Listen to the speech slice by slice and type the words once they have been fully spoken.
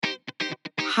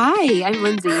Hi, I'm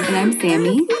Lindsay. And I'm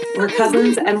Sammy. We're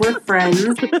cousins and we're friends.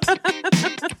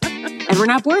 And we're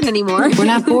not bored anymore. We're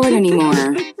not bored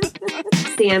anymore.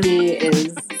 Sammy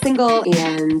is single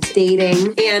and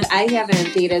dating, and I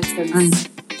haven't dated since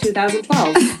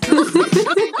 2012.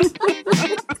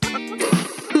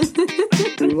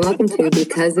 And welcome to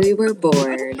Because We Were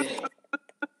Bored.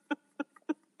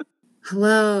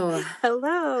 Hello.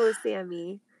 Hello,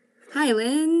 Sammy. Hi,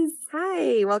 Linz.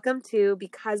 Hi, welcome to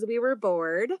Because We Were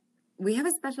Bored. We have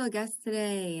a special guest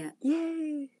today.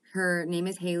 Yay. Her name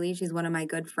is Haley. She's one of my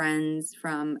good friends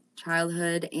from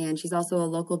childhood, and she's also a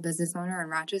local business owner in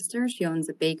Rochester. She owns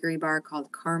a bakery bar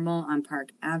called Carmel on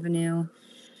Park Avenue.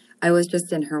 I was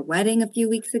just in her wedding a few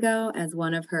weeks ago as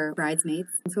one of her bridesmaids.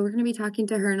 And so we're going to be talking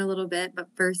to her in a little bit, but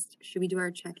first, should we do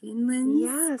our check-in, Linz?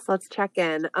 Yes, let's check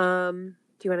in. Do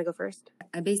you want to go first?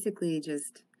 I basically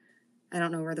I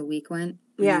don't know where the week went.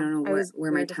 Yeah. I don't know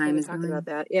where my time is talking going. about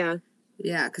that. Yeah.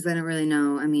 Yeah, because I don't really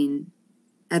know. I mean,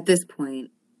 at this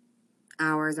point,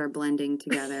 hours are blending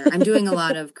together. I'm doing a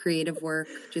lot of creative work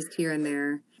just here and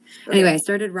there. Okay. Anyway, I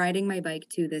started riding my bike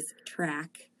to this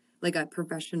track, like a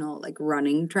professional, like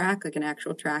running track, like an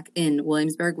actual track in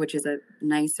Williamsburg, which is a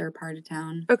nicer part of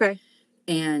town. Okay.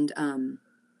 And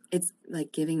it's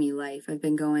like giving me life. I've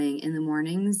been going in the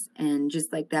mornings, and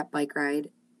just like that bike ride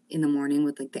in the morning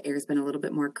with like the air's been a little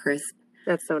bit more crisp.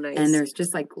 That's so nice. And there's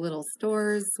just like little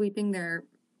stores sweeping their,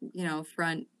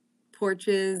 front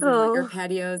porches and, or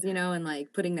patios, and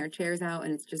like putting their chairs out.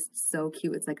 And it's just so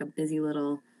cute. It's like a busy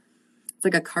it's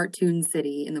like a cartoon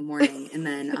city in the morning. And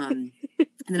then, and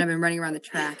then I've been running around the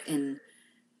track, and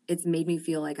it's made me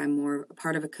feel like I'm more a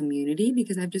part of a community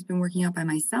because I've just been working out by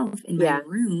myself in my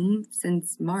room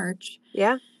since March.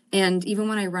 Yeah. And even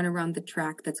when I run around the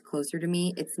track that's closer to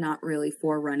me, it's not really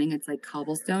for running. It's like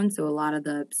cobblestone. So a lot of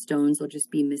the stones will just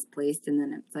be misplaced. And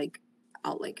then it's like,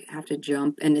 I'll like have to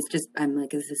jump. And it's just, I'm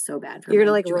like, this is so bad for me. You're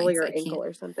going to like roll your ankle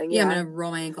or something. Yeah, I'm going to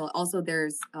roll my ankle. Also,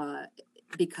 there's,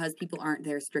 because people aren't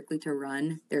there strictly to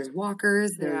run, there's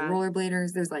walkers, there's rollerbladers,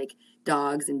 there's like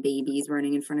dogs and babies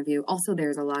running in front of you. Also,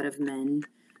 there's a lot of men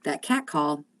that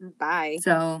catcall. Bye.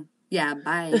 So, yeah,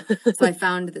 bye. So I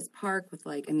found this park with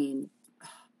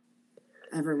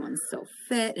everyone's so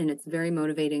fit and it's very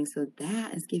motivating. So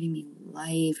that is giving me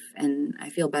life and I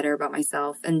feel better about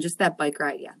myself. And just that bike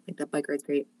ride. Yeah, like that bike ride's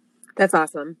great. That's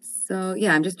awesome. So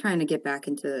yeah, I'm just trying to get back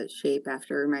into shape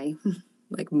after my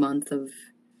month of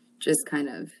just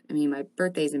my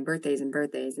birthdays and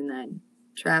then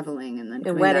traveling and then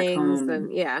coming weddings back home.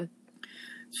 And yeah.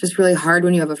 It's just really hard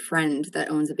when you have a friend that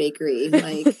owns a bakery.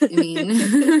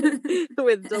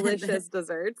 With delicious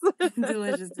desserts.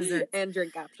 Delicious desserts. And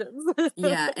drink options.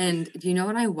 Yeah. And do you know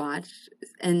what I watched?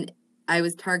 And I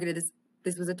was targeted.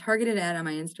 This was a targeted ad on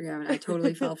my Instagram, and I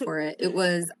totally fell for it. It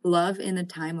was Love in the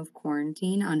Time of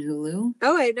Quarantine on Hulu.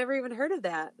 Oh, I've never even heard of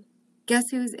that. Guess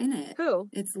who's in it? Who?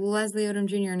 It's Leslie Odom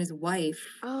Jr. and his wife.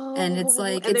 Oh. And it's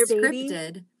like, and it's their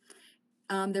scripted. Baby?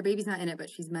 Their baby's not in it, but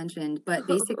she's mentioned. But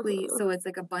basically, so it's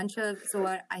like a bunch of,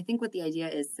 I think what the idea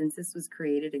is, since this was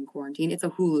created in quarantine, it's a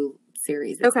Hulu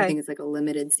series. I think it's like a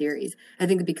limited series. I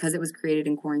think that because it was created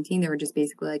in quarantine, they were just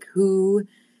basically like, who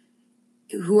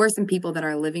are some people that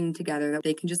are living together that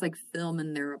they can just like film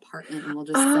in their apartment and we'll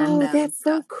just send them that's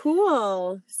stuff. So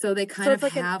cool. So they kind of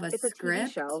have a script. A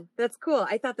TV show. That's cool.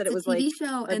 I thought that it was like a TV like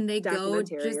show, a and they go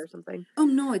documentary or something. Oh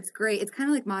no, it's great. It's kind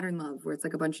of like Modern Love, where it's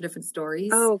like a bunch of different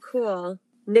stories. Oh, cool.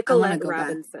 Nicolette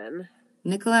Robinson.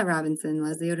 Nicolette Robinson,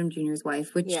 Leslie Odom Jr.'s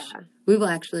wife, which we will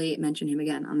actually mention him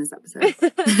again on this episode.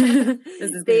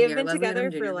 They have been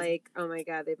together for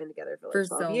they've been together for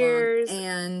 12 so years. Long.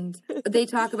 And they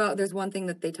talk about, there's one thing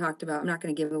that they talked about. I'm not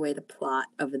going to give away the plot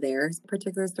of their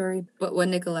particular story, but what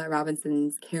Nicolette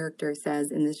Robinson's character says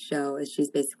in this show is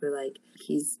she's basically like,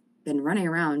 he's been running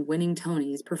around winning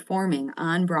Tonys, performing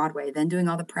on Broadway, then doing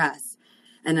all the press.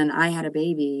 And then I had a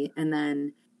baby, and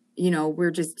then, we're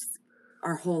just,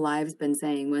 our whole lives been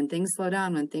saying when things slow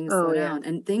down, slow down,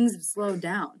 and things slow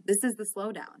down. This is the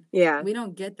slowdown. Yeah. We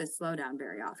don't get this slowdown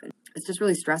very often. It's just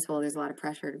really stressful. There's a lot of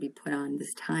pressure to be put on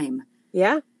this time.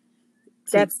 Yeah.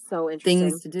 That's so interesting.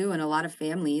 Things to do. And a lot of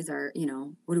families are,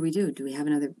 what do we do? Do we have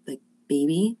another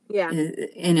baby? Yeah.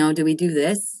 Do we do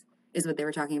this? Is what they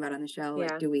were talking about on the show.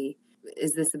 Yeah. Like,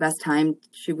 is this the best time?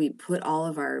 Should we put all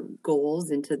of our goals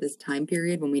into this time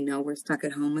period when we know we're stuck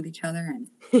at home with each other? And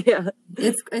yeah,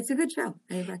 it's a good show.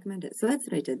 I recommend it. So that's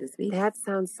what I did this week. That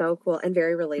sounds so cool and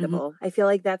very relatable. I feel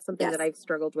like that's something that I've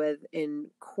struggled with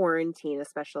in quarantine,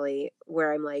 especially,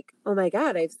 where I'm like, oh my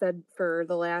God, I've said for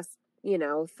the last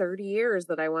 30 years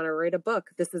that I want to write a book.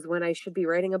 This is when I should be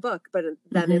writing a book. But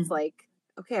then it's like,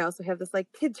 okay, I also have this like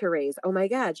kid to raise. Oh my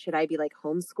God, should I be like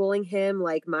homeschooling him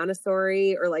like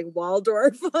Montessori or like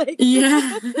Waldorf, like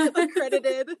Yeah.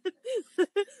 accredited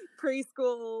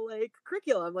preschool like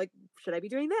curriculum? Like, should I be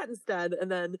doing that instead? And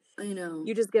then I know.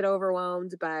 you just get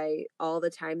overwhelmed by all the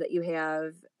time that you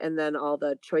have and then all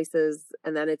the choices.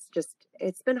 And then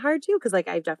it's been hard too. Cause like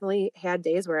I've definitely had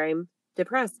days where I'm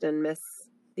depressed and miss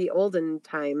the olden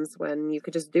times when you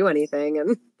could just do anything.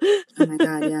 And Oh my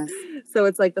God, yes. so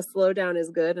it's like the slowdown is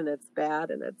good and it's bad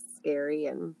and it's scary.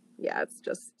 And yeah, it's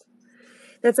just,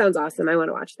 that sounds awesome. I want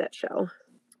to watch that show.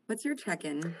 What's your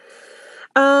check-in?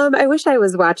 I wish I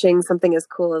was watching something as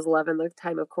cool as Love in the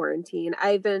time of quarantine.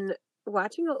 I've been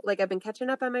catching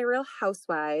up on my Real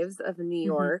Housewives of New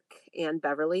York and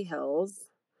Beverly Hills,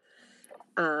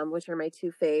 which are my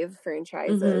two fave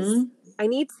franchises. I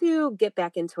need to get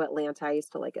back into Atlanta. I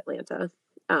used to like Atlanta.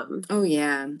 Oh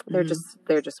yeah. They're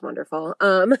just wonderful.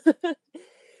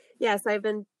 Yes, I've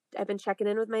been checking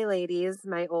in with my ladies,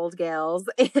 my old gals.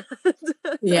 And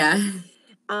Yeah.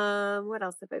 what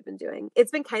else have I been doing?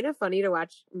 It's been kind of funny to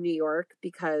watch New York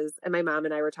because, and my mom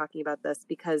and I were talking about this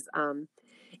because,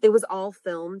 it was all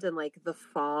filmed in like the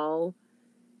fall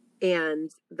and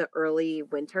the early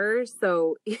winter.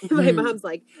 So my mom's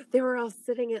like, they were all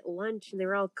sitting at lunch and they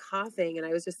were all coughing. And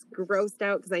I was just grossed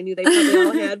out because I knew they probably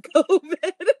all had COVID.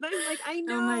 And I'm like, I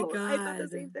know. Oh my God. I thought the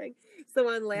same thing. So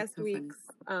on last week's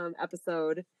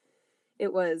episode,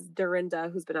 it was Dorinda,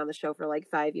 who's been on the show for like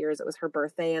 5 years. It was her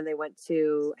birthday and they went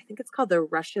to, I think it's called the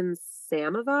Russian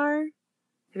Samovar.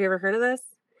 Have you ever heard of this?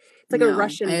 It's like a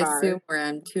Russian bar. I assume we're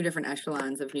on two different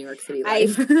echelons of New York City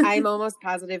life. I'm almost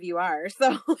positive you are.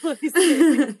 So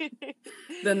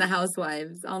Then the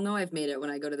Housewives. I'll know I've made it when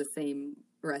I go to the same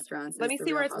restaurants. Let me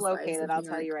see where it's located. I'll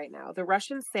tell you right now. The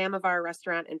Russian Samovar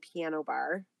Restaurant and Piano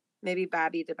Bar. Maybe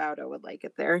Bobby DeBaudo would like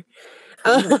it there.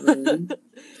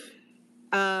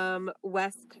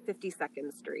 West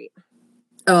 52nd Street.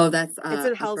 Oh, that's it's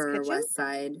in Hell's upper Kitchen? West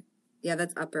Side. Yeah,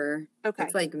 that's upper. Okay.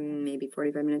 It's like maybe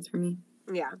 45 minutes from me.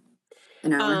 Yeah.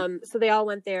 An hour. So they all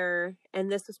went there,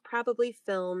 and this was probably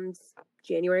filmed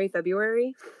January,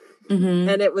 February.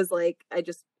 And it was like,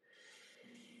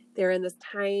 they're in this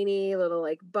tiny little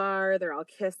like bar. They're all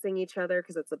kissing each other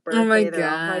because it's a birthday. Oh my they're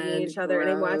God, all hugging each other. gross.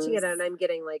 And I'm watching it and I'm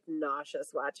getting like nauseous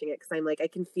watching it because I'm like, I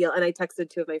can feel, and I texted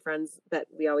two of my friends that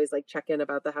we always like check in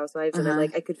about the Housewives. And I'm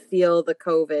like, I could feel the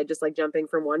COVID just like jumping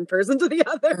from one person to the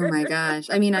other. Oh my gosh.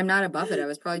 I mean, I'm not above it. I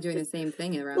was probably doing the same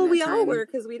thing around well, that we time. all were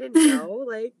because we didn't know.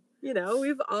 Like, you know,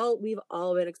 we've all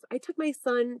been, I took my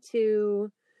son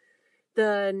to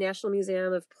the National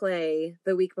Museum of Play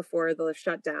the week before the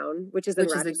shutdown, which is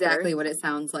exactly what it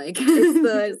sounds like.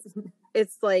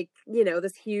 It's like, you know,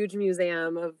 this huge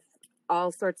museum of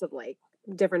all sorts of like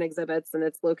different exhibits, and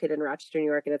it's located in Rochester, New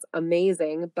York, and it's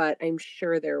amazing, but I'm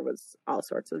sure there was all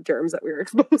sorts of germs that we were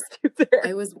exposed to there.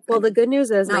 The good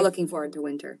news is not looking forward to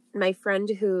winter. My friend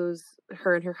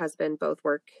her and her husband both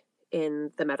work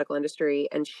in the medical industry,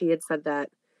 and she had said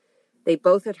that they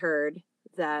both had heard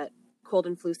that cold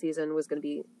and flu season was going to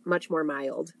be much more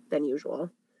mild than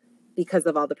usual because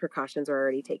of all the precautions we're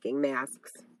already taking: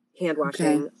 masks, hand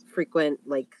washing, frequent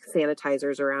like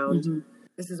sanitizers around.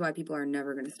 This is why people are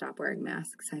never going to stop wearing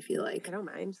masks. I feel like I don't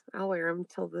mind. I'll wear them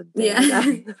till the day I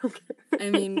die. I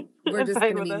mean, we're just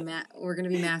going to be we're going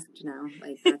to be masked now.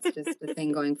 Like that's just the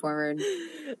thing going forward.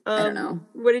 I don't know.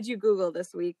 What did you Google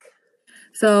this week?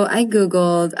 So I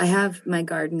Googled. I have my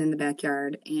garden in the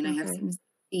backyard, and I have some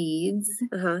seeds.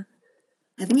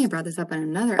 I think I brought this up in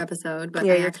another episode, but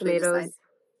your tomatoes.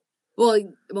 Well,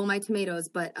 my tomatoes,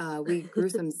 but we grew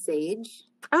some sage.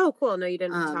 Oh, cool. No, you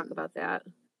didn't talk about that.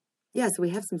 Yeah, so we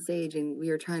have some sage, and we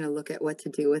were trying to look at what to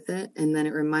do with it, and then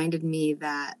it reminded me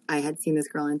that I had seen this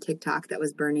girl on TikTok that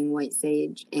was burning white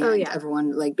sage, and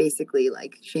everyone like basically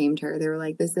like shamed her. They were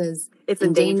like, "It's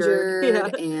endangered,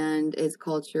 and it's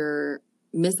culture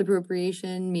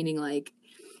misappropriation," meaning like,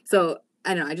 so.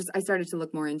 I don't know. I started to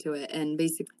look more into it, and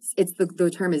basically, it's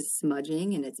the term is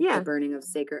smudging, and it's the burning of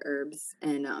sacred herbs,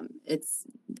 and it's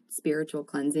spiritual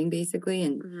cleansing, basically.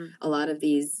 And a lot of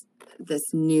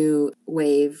this new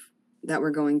wave that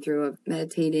we're going through of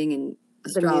meditating and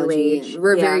astrology, and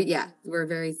we're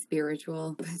very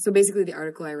spiritual. So basically, the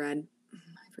article I read,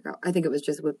 I think it was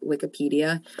just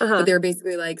Wikipedia, but they're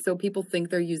basically like, so people think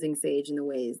they're using sage in the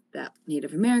ways that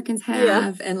Native Americans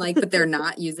have, and like, but they're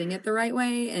not using it the right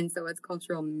way, and so it's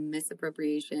cultural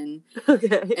misappropriation.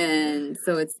 And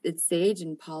so it's sage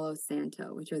and Palo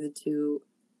Santo, which are the two.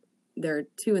 They're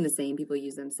two in the same. People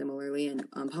use them similarly, and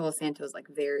Palo Santo is like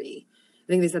very. I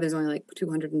think they said there's only like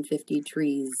 250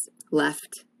 trees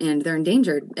left, and they're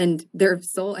endangered, and they're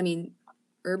sold. I mean.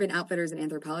 Urban Outfitters and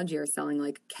Anthropologie are selling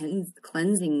like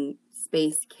cleansing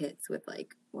space kits with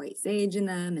like white sage in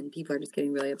them, and people are just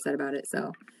getting really upset about it.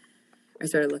 So I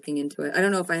started looking into it. I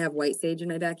don't know if I have white sage in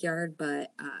my backyard,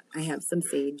 but I have some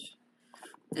sage.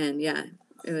 And yeah,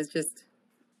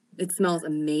 it smells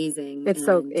amazing. It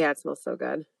smells so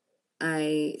good.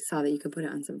 I saw that you could put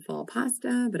it on some fall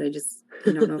pasta, but I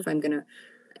don't know if I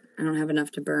don't have enough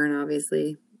to burn,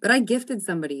 obviously. But I gifted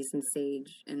somebody some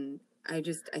sage, and I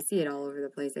see it all over the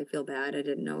place. I feel bad. I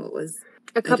didn't know it was.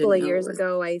 A couple of years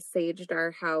ago, I saged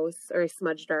our house, or I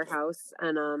smudged our house,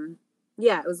 and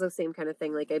it was the same kind of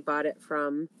thing. Like I bought it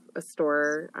from a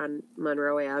store on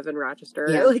Monroe Ave in Rochester.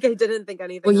 Yeah. Like I didn't think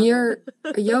anything. Well, you're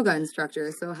a yoga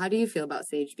instructor, so how do you feel about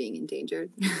sage being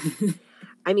endangered?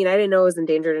 I mean, I didn't know it was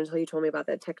endangered until you told me about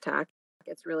that TikTok.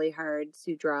 It's really hard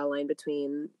to draw a line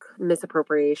between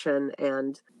misappropriation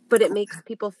but it makes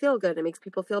people feel good. It makes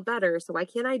people feel better. So why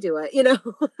can't I do it? You know?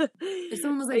 If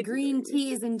someone was like, green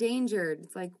tea is endangered,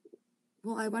 it's like,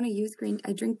 well, I want to use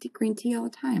I drink green tea all the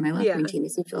time. I love green tea. It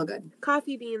makes me feel good.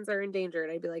 Coffee beans are endangered.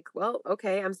 I'd be like, well,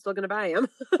 okay, I'm still going to buy them.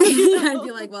 I'd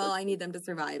be like, well, I need them to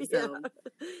survive. So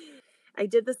I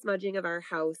did the smudging of our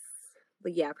house,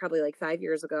 probably like 5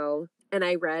 years ago. And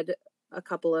I read a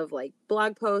couple of like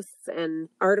blog posts and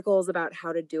articles about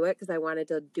how to do it because I wanted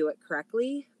to do it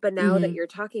correctly. But now that you're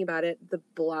talking about it, the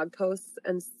blog posts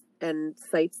and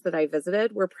sites that I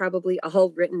visited were probably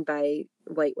all written by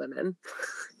white women.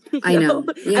 I know.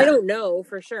 Yeah. I don't know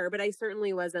for sure, but I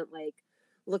certainly wasn't like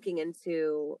looking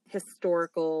into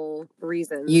historical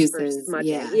reasons for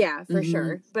smudging. Yeah, for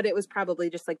sure. But it was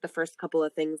probably just like the first couple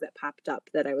of things that popped up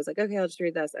that I was like, okay, I'll just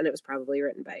read this. And it was probably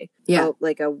written by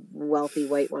like a wealthy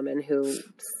white woman who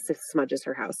smudges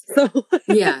her house. So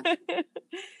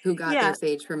who got their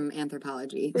sage from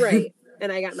Anthropologie. Right.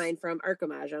 And I got mine from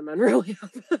Archimage on Monroe.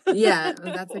 Yeah,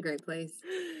 well, that's a great place.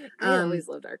 I always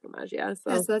loved Archimage. Yeah,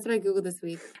 so that's what I googled this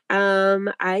week.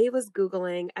 I was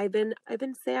googling. I've been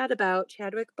sad about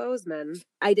Chadwick Boseman.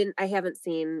 I haven't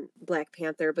seen Black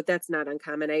Panther, but that's not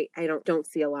uncommon. I don't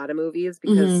see a lot of movies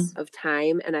because of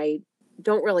time, and I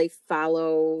don't really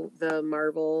follow the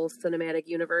Marvel Cinematic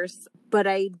Universe, but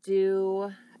I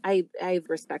do. I've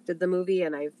respected the movie,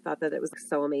 and I thought that it was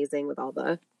so amazing with all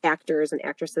the actors and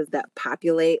actresses that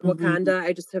populate Wakanda.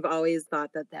 I just have always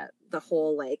thought that the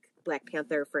whole like Black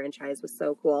Panther franchise was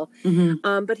so cool.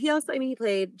 But he also, he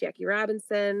played Jackie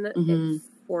Robinson in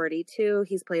 42.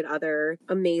 He's played other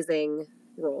amazing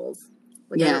roles.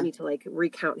 Like I don't need to like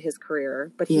recount his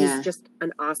career, but he's just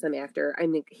an awesome actor. I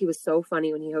mean, he was so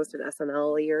funny when he hosted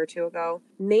SNL a year or two ago.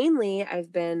 Mainly,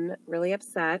 I've been really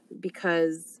upset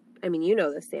because, I mean, you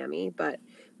know this, Sammy, but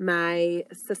my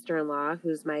sister-in-law,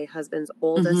 who's my husband's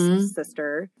oldest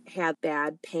sister, had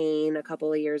bad pain a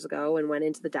couple of years ago and went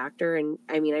into the doctor. And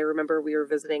I mean, I remember we were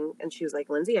visiting and she was like,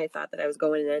 Lindsay, I thought that I was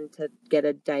going in to get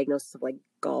a diagnosis of like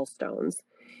gallstones.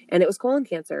 And it was colon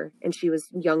cancer. And she was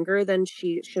younger than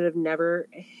she should have never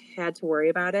had to worry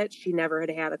about it. She never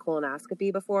had a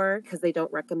colonoscopy before because they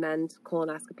don't recommend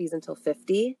colonoscopies until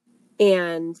 50.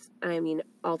 And I mean,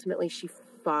 ultimately she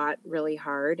fought really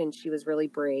hard and she was really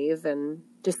brave and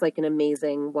just like an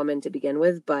amazing woman to begin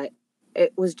with. But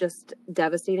it was just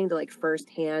devastating to like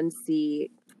firsthand see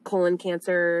colon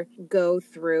cancer go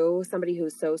through somebody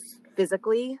who's so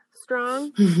physically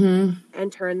strong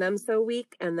and turn them so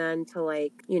weak, and then to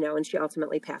like, you know, and she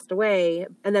ultimately passed away.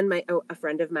 And then a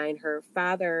friend of mine, her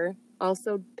father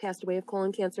also passed away of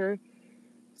colon cancer.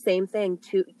 Same thing,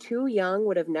 too young,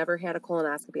 would have never had a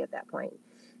colonoscopy at that point.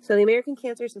 So the American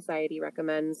Cancer Society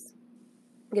recommends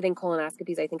getting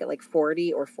colonoscopies, I think at like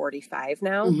 40 or 45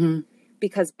 now,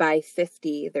 because by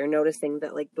 50, they're noticing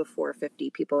that like before 50,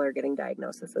 people are getting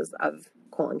diagnoses of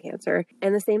colon cancer.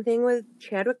 And the same thing with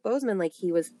Chadwick Boseman, like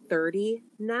he was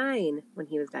 39 when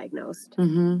he was diagnosed.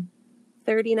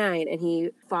 39, and he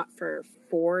fought for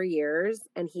 4 years,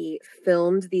 and he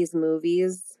filmed these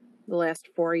movies the last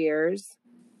 4 years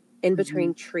in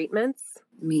between treatments.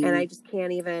 And I just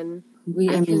can't even...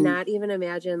 I cannot even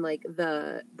imagine like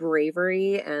the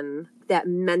bravery and that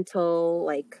mental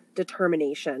like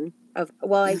determination of,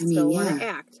 well, I still want to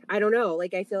act. I don't know.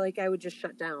 Like, I feel like I would just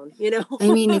shut down, you know?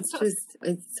 I mean, it's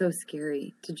so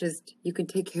scary to just, you can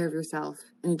take care of yourself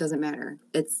and it doesn't matter.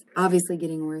 It's obviously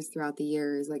getting worse throughout the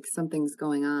years. Like something's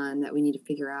going on that we need to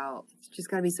figure out. It's just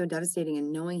got to be so devastating.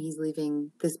 And knowing he's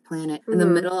leaving this planet in the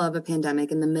middle of a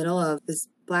pandemic, in the middle of this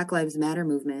Black Lives Matter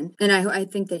movement. And I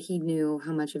think that he knew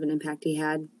how much of an impact he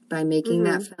had by making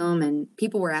that film. And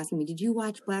people were asking me, did you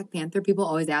watch Black Panther? People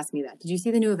always ask me that. Did you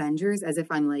see the new Avengers? As if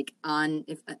I'm like I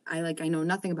know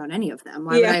nothing about any of them.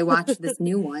 Why would I watch this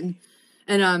new one?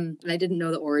 And I didn't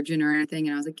know the origin or anything,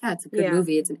 and I was like, yeah, it's a good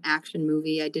movie. It's an action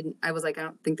movie. I was like, I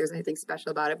don't think there's anything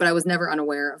special about it, but I was never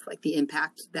unaware of like the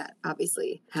impact that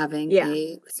obviously having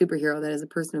a superhero that is a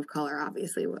person of color,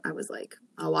 obviously, I was like,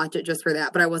 I'll watch it just for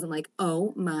that. But I wasn't like,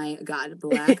 oh my God,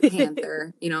 Black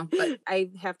Panther, you know, but I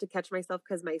have to catch myself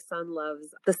because my son loves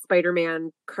the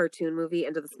Spider-Man cartoon movie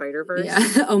Into the Spider-Verse.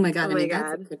 Yeah. Oh my God. Oh my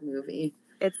God. That's a good movie.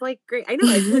 It's like great. I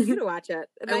know. I told you to watch it.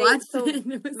 I watched it.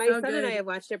 It was my so son good. and I have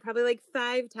watched it probably like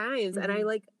 5 times, and I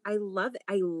love it.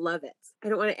 I love it. I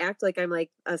don't want to act like I'm like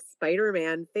a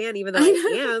Spider-Man fan, even though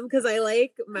I am, because I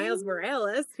like Miles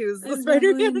Morales, who's the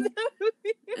Spider-Man of that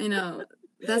movie. I know.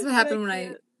 That's what happened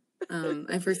when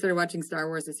I first started watching Star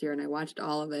Wars this year, and I watched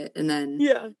all of it, and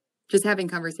then just having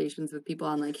conversations with people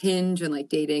on like Hinge and like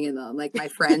dating and like my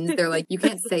friends, they're like, you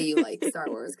can't say you like Star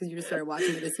Wars because you just started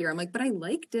watching it this year. I'm like, but I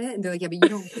liked it, and they're like, yeah, but you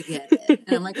don't get it.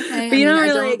 And I'm like, okay, but you don't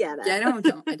really get it. Yeah,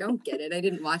 I don't get it. I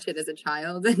didn't watch it as a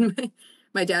child, and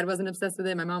my dad wasn't obsessed with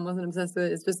it. My mom wasn't obsessed with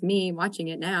it. It's just me watching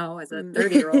it now as a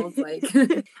 30-year-old.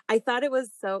 Like, I thought it was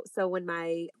so when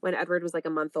Edward was like a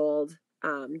month old,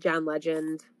 John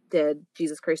Legend did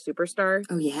Jesus Christ Superstar.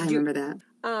 Oh yeah, I remember that.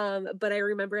 But I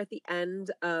remember at the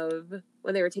end of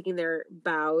when they were taking their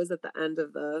bows at the end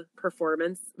of the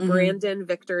performance, Brandon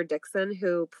Victor Dixon,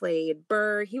 who played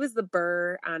Burr, he was the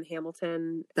Burr on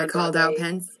Hamilton. That called out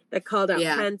Pence.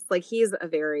 Pence. Like he was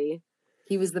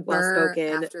the Burr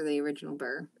after the original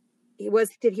Burr.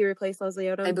 Did he replace Leslie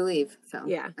Odom? I believe so.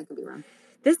 Yeah. I could be wrong.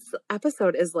 This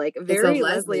episode is like very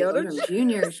Leslie Odom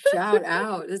Jr. Shout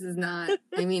out. This is not,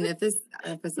 I mean, if this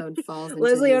episode falls into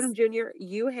Leslie Odom Jr.,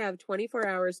 you have 24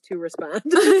 hours to respond.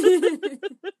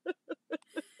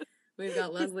 We've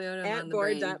got Leslie Odom at on the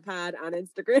brain. board.pod on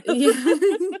Instagram.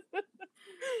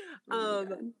 Yeah.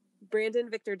 Brandon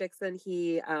Victor Dixon,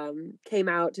 he came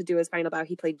out to do his final bow.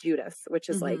 He played Judas, which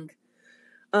is like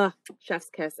chef's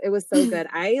kiss. It was so good.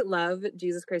 I love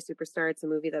Jesus Christ Superstar. It's a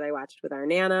movie that I watched with our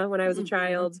Nana when I was a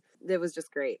child. It was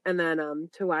just great. And then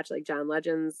to watch like John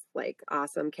Legend's like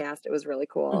awesome cast, it was really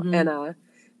cool. And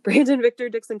Brandon Victor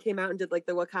Dixon came out and did like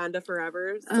the Wakanda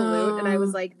Forever salute, and I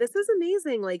was like, this is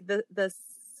amazing. Like the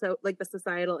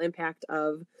societal impact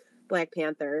of Black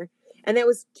Panther. And that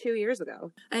was 2 years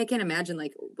ago. I can't imagine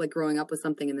like growing up with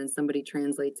something and then somebody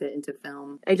translates it into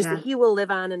film. He will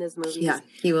live on in his movies. Yeah,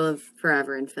 he will live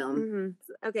forever in film.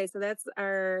 Okay, so that's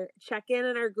our check-in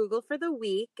and our Google for the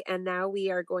week. And now we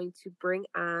are going to bring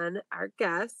on our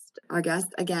guest. Our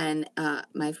guest, again,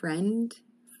 my friend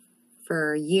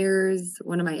for years.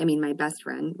 My best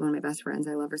friend, one of my best friends.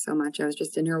 I love her so much. I was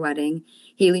just in her wedding.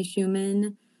 Haley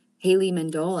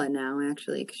Mendola now,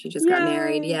 actually, because she just got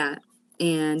married. Yeah.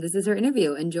 And this is her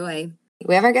interview. Enjoy.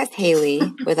 We have our guest Haley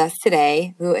with us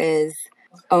today, who is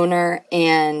owner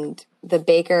and the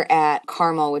baker at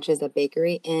Carmel, which is a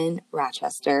bakery in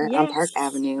Rochester on Park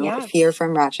Avenue. Yes. If you're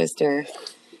from Rochester,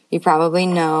 you probably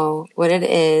know what it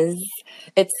is.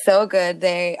 It's so good.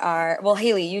 They are, well,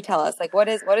 Haley, you tell us, like, what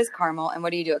is Carmel and what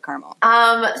do you do at Carmel?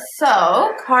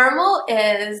 So Carmel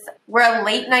we're a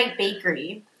late night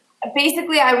bakery.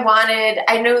 Basically,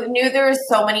 I knew there were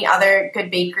so many other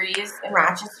good bakeries in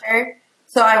Rochester,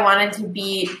 so I wanted to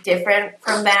be different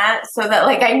from that, so that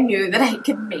like I knew that I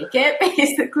could make it,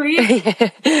 basically.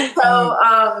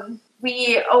 So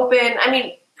we opened.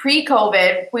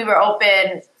 Pre-COVID, we were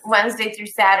open Wednesday through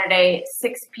Saturday,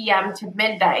 6 p.m. to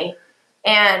midnight,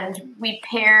 and we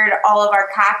paired all of our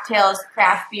cocktails,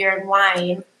 craft beer, and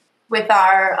wine with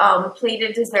our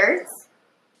plated desserts.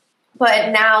 But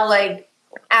now, like,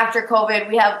 after COVID,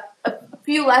 we have a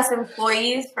few less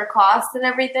employees for costs and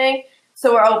everything.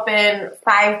 So we're open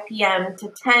 5 p.m.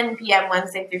 to 10 p.m.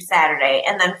 Wednesday through Saturday,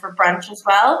 and then for brunch as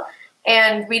well.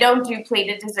 And we don't do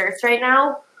plated desserts right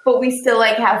now, but we still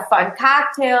like have fun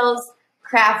cocktails,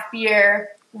 craft beer,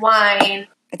 wine.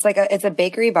 It's a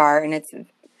bakery bar, and it's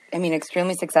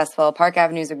extremely successful. Park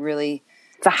Avenue is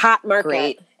it's a hot market.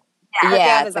 Great.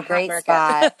 Yeah, it's a great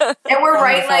spot. And we're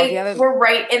we're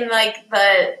right in like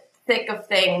the thick of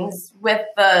things with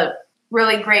the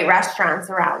really great restaurants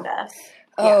around us.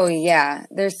 Oh yeah,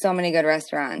 there's so many good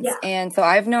restaurants. Yeah. And so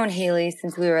I've known Haley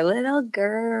since we were a little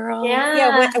girl.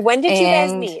 Yeah. When did you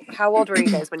guys meet? How old were you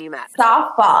guys when you met?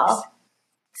 Softball.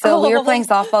 So we were playing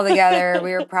softball together.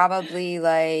 We were probably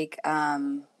like, I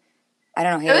don't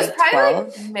know, Haley, it was probably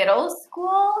 12? like middle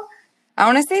school. I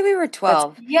want to say we were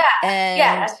 12.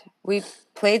 And we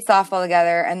played softball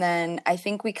together, and then I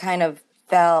think we kind of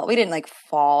we didn't like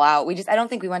fall out. I don't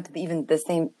think we went to even the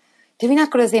same. Did we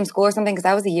not go to the same school or something? Because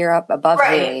I was a year up above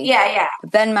Haley. Yeah.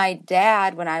 But then my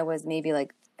dad, when I was maybe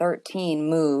like 13,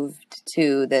 moved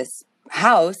to this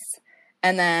house.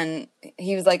 And then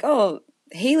he was like, oh,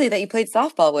 Haley that you played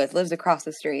softball with lives across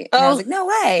the street. And I was like, no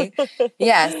way.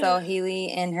 Yeah, so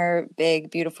Haley and her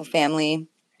big, beautiful family,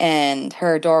 and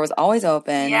her door was always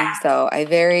open. Yeah. So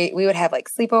we would have like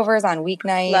sleepovers on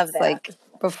weeknights. Love that. Like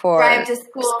before drive to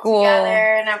school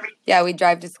together and everything. Yeah, we'd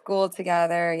drive to school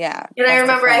together. Yeah. And I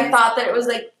remember I thought that it was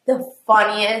like the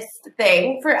funniest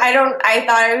thing I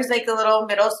thought I was like a little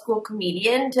middle school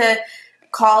comedian to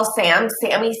call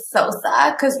Sammy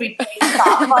Sosa because we played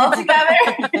softball together.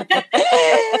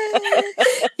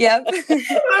 Yep. But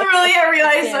really, I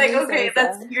realized Sammy okay,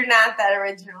 Sosa. you're not that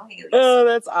original Haley. Oh,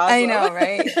 that's awesome. I know,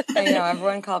 right? I know.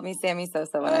 Everyone called me Sammy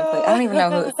Sosa when I played. I don't even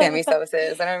know who Sammy Sosa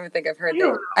is. I don't even think I've heard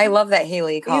that. I love that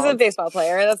Haley called. He's a baseball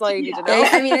player. That's all you need to know.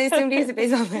 I mean, I assumed he was a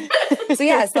baseball player. So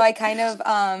yeah, so I kind of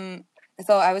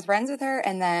so I was friends with her,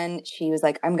 and then she was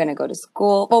like, "I'm going to go to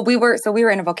school." Well, we were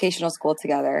in a vocational school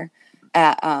together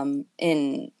at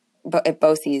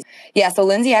BOCES. Yeah, so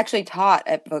Lindsay actually taught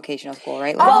at vocational school,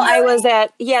 right? Lindsay? Well, I was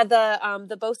at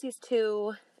the BOCES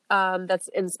 2 that's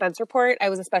in Spencerport. I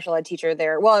was a special ed teacher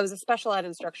there. Well, I was a special ed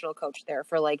instructional coach there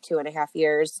for like 2.5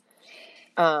 years.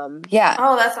 Yeah.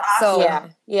 Oh, that's awesome. So,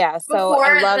 yeah. So before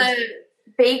I loved the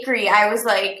bakery, I was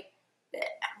like,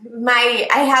 I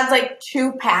had like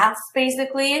two paths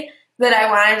basically that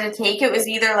I wanted to take. It was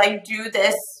either like do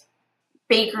this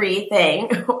bakery thing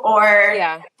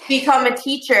or become a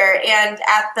teacher. And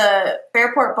at the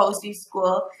Fairport BOCES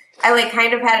school, I like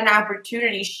kind of had an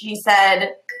opportunity. She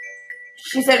said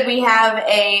we have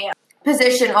a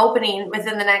position opening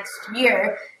within the next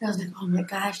year. And I was like, oh my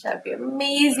gosh, that'd be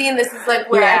amazing. This is like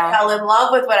where I fell in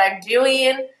love with what I'm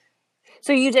doing.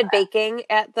 So you did baking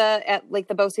at the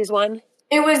BOCES one?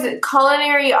 It was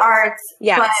culinary arts,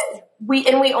 yes. But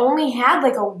we only had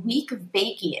like a week of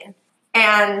baking.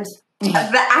 And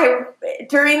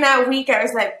during that week, I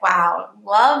was like, wow,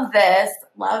 love this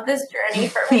journey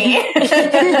for me.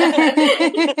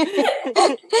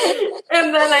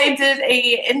 And then I did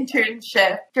a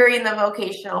internship during the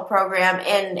vocational program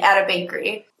at a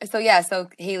bakery. So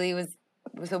Haley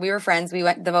we were friends. We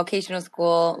went to the vocational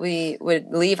school. We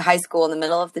would leave high school in the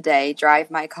middle of the day,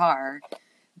 drive my car,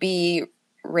 be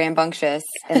rambunctious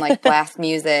and like blast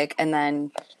music, and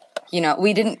then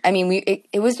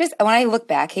it was just, when I look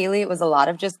back, Haley, it was a lot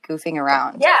of just goofing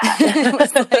around. Yeah. It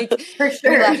was like, for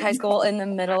sure. We left high school in the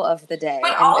middle of the day.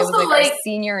 But and also, it was like our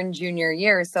senior and junior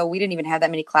year, so we didn't even have that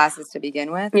many classes to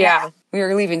begin with. Yeah. We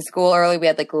were leaving school early. We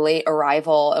had like late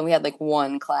arrival, and we had like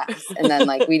one class. And then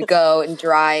like we'd go and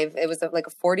drive. It was like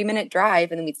a 40-minute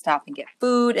drive, and then we'd stop and get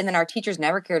food. And then our teachers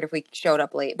never cared if we showed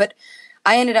up late. But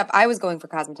I was going for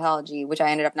cosmetology, which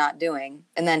I ended up not doing.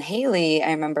 And then Haley,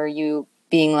 I remember you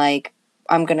being like,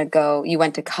 I'm going to go, you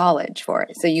went to college for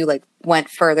it. So you like went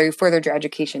further, you furthered your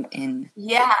education in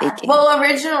baking. Well,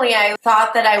 originally I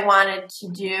thought that I wanted to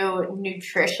do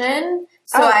nutrition.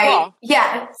 So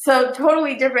so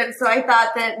totally different. So I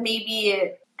thought that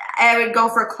maybe I would go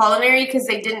for culinary because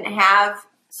they didn't have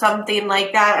something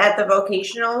like that at the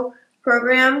vocational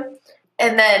program.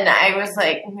 And then I was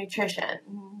like, nutrition,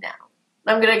 no.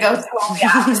 I'm going to go totally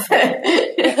opposite.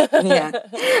 Yeah.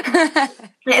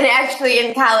 And actually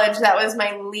in college, that was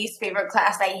my least favorite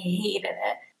class. I hated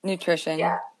it. Nutrition.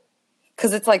 Yeah.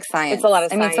 Because it's like science. It's a lot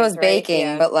of science. I mean, so is baking,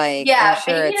 right? but like, I'm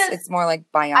sure it's more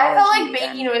like biology. I felt like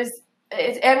baking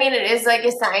it is like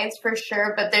a science for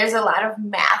sure, but there's a lot of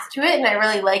math to it, and I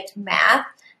really liked math.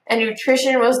 And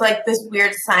nutrition was like this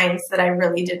weird science that I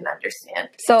really didn't understand.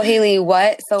 So Haley,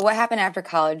 what happened after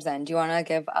college then? Do you want to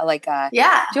give a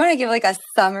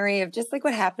summary of just like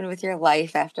what happened with your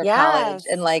life after college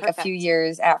and like a few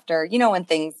years after, when I'm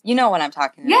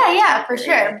talking about? Yeah, for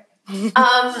sure.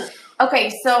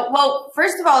 Okay, so,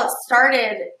 first of all, it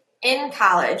started in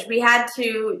college. We had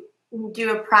to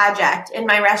do a project in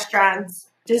my restaurant's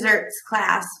desserts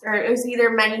class, or it was either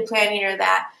menu planning or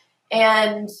that.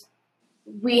 And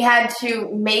we had to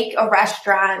make a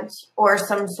restaurant or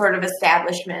some sort of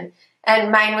establishment. And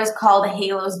mine was called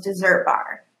Halo's Dessert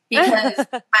Bar because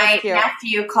my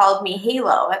nephew called me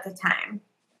Halo at the time.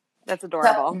 That's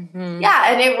adorable. So,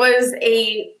 yeah, and it was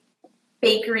a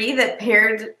bakery that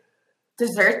paired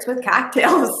desserts with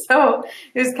cocktails. So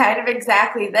it was kind of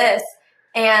exactly this.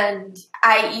 And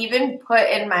I even put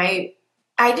in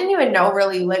I didn't even know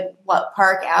really like what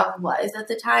Park Ave was at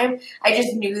the time. I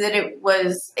just knew that it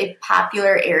was a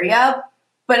popular area,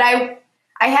 but I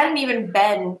hadn't even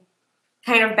been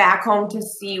kind of back home to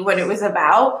see what it was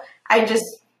about. I just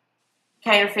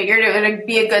kind of figured it would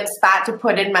be a good spot to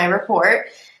put in my report.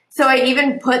 So I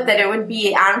even put that it would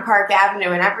be on Park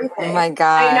Avenue and everything. Oh my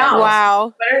God. I know.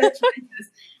 Wow. What are the chances?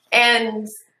 And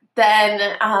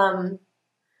then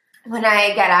when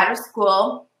I got out of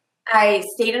school, I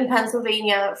stayed in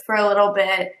Pennsylvania for a little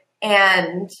bit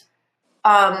and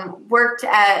worked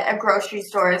at a grocery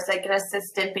store as like an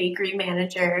assistant bakery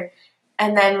manager.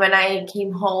 And then when I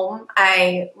came home,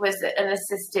 I was an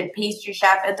assistant pastry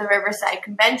chef at the Riverside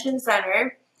Convention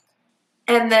Center.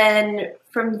 And then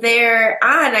from there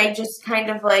on, I just kind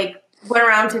of like went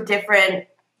around to different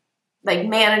like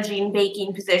managing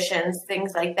baking positions,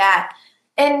 things like that.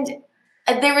 And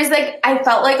there was like, I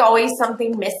felt like always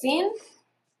something missing.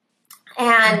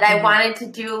 And I wanted to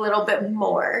do a little bit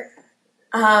more.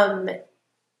 And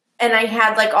I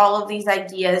had like all of these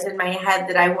ideas in my head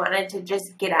that I wanted to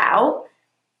just get out.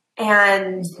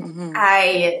 And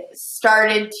I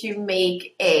started to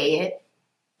make an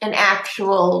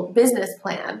actual business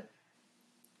plan.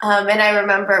 And I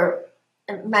remember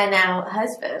my now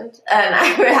husband, and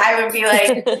I would be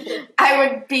like, I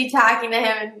would be talking to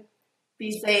him and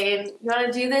be saying, "You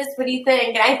want to do this? What do you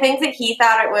think?" And I think that he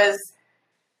thought it was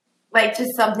like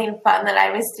just something fun that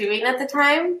I was doing at the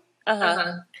time.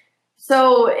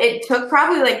 So it took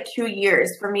probably like 2 years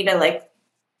for me to like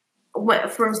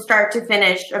went from start to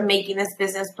finish of making this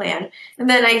business plan. And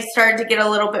then I started to get a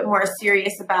little bit more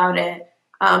serious about it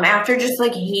after just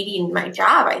like hating my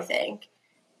job, I think.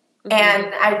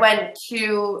 And I went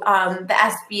to the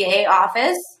SBA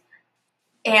office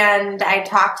and I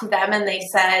talked to them and they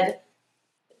said,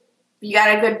 "You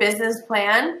got a good business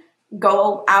plan?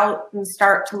 Go out and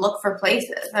start to look for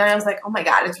places." And I was like, oh my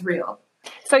God, it's real.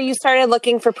 So you started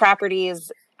looking for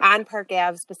properties on Park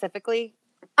Ave specifically?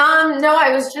 No,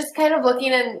 I was just kind of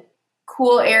looking in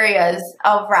cool areas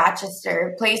of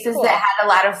Rochester, places that had a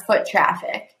lot of foot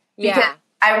traffic. Because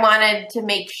I wanted to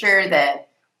make sure that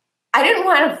I didn't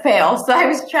want to fail. So I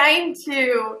was trying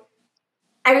to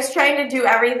do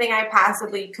everything I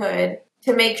possibly could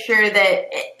to make sure that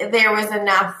there was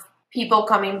enough people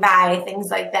coming by, things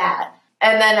like that.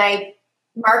 And then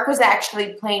Mark was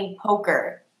actually playing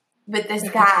poker with this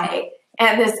guy.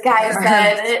 And this guy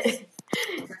said...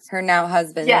 Her now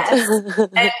husband. Yes.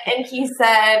 And he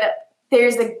said,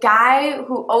 "There's a guy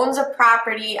who owns a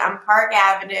property on Park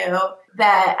Avenue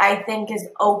that I think is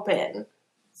open."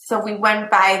 So we went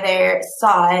by there,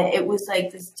 saw it. It was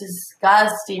like this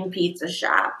disgusting pizza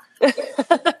shop.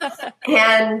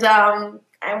 And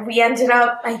we ended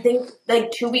up, I think,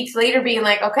 like 2 weeks later being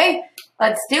like, okay,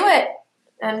 let's do it.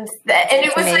 And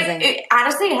it was amazing. Like,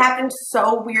 honestly, it happened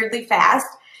so weirdly fast.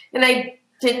 And I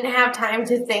didn't have time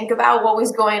to think about what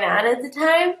was going on at the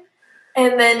time.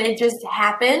 And then it just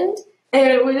happened. And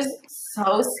it was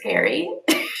so scary.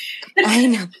 I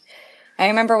know. I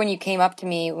remember when you came up to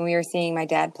me when we were seeing my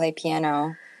dad play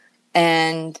piano.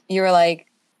 And you were like,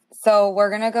 "So we're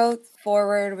going to go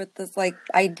forward with this like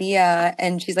idea."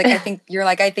 And she's like, I think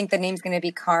the name's going to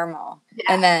be Carmel.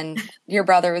 Yeah. And then your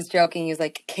brother was joking. He was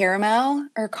like, "Caramel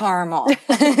or caramel?" Well,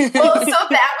 so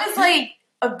that was like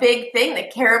a big thing, the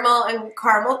caramel and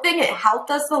caramel thing. It helped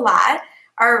us a lot.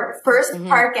 Our first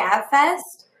Park Ave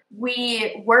Fest,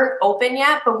 we weren't open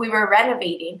yet, but we were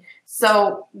renovating.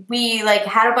 So we like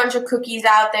had a bunch of cookies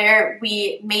out there.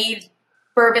 We made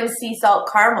bourbon sea salt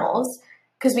caramels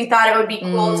because we thought it would be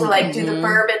cool to like do the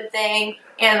bourbon thing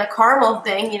and the caramel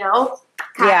thing, you know,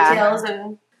 cocktails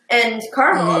and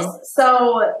caramels.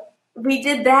 So we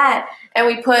did that and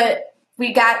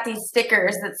we got these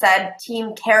stickers that said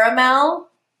Team Caramel,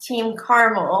 Team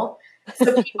Caramel. So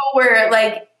people were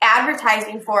like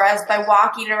advertising for us by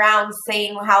walking around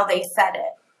saying how they said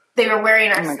it. They were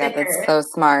wearing our sticker. God, that's so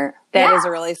smart. That is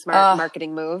a really smart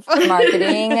marketing move.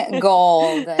 Marketing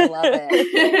gold. I love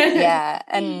it. Yeah.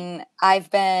 And I've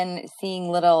been seeing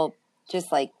little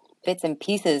just like bits and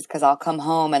pieces because I'll come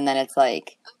home and then it's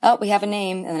like, "Oh, we have a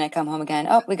name." And then I come home again.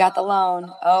 "Oh, we got the loan."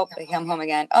 "Oh, we come home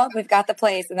again. "Oh, we've got the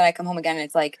place." And then I come home again and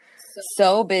it's like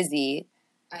so busy.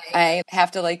 I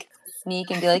have to like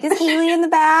sneak and be like, "Is Haley in the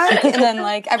back?" And then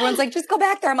like everyone's like, "Just go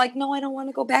back there." I'm like, "No, I don't want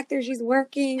to go back there. She's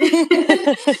working."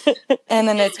 And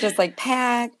then it's just like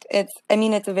packed. It's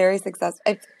a very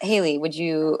successful. Haley,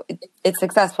 it's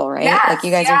successful, right? Yes, like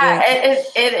you guys are doing.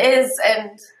 It is.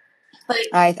 And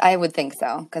like, I would think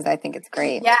so because I think it's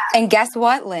great. Yeah. And guess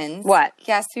what, Lynn? What?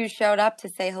 Guess who showed up to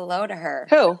say hello to her?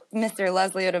 Who? Mr.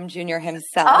 Leslie Odom Jr.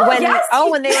 himself. Oh,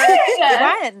 when they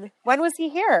did. were when was he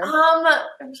here?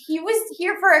 He was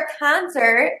here for a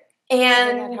concert,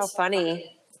 and Oh my God, how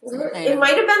funny! It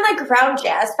might have been like around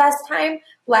Jazz Fest time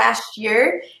last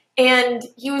year, and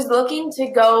he was looking to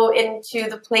go into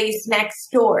the place next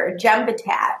door,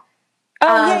 Gembatat.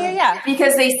 Oh yeah.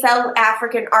 Because they sell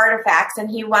African artifacts,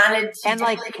 and he wanted to and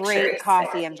like great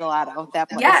coffee and gelato. That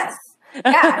place. Yes,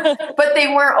 yeah, but they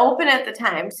weren't open at the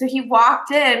time, so he walked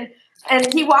in,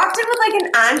 and he walked in with like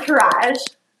an entourage,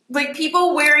 like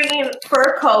people wearing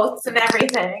fur coats and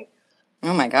everything.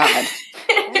 Oh my God.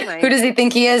 Oh my. Who does he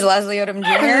think he is? Leslie Odom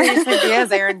Jr.? He think he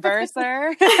is Aaron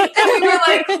Burser. And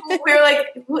we were like,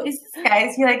 who is this guy?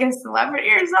 Is he like a celebrity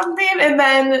or something? And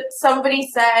then somebody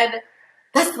said,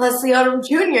 that's Leslie Odom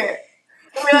Jr.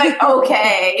 And we're like,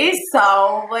 okay,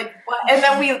 so like what? And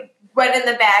then we went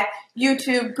in the back,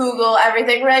 YouTube, Google,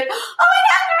 everything. We're like, oh my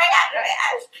gosh, oh my gosh, oh my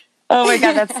gosh. Oh my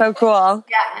God, that's so cool.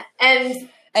 Yeah. And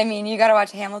I mean, you got to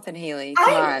watch Hamilton, Haley.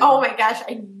 Come on. oh my gosh,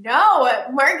 I know.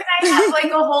 Mark and I have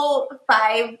like a whole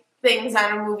 5 things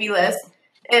on a movie list.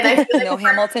 And I feel like No,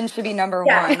 Hamilton should be number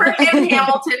yeah, one. for him,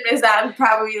 Hamilton is on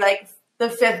probably like the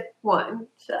 5th one.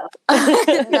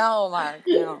 So No, Mark,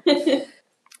 no.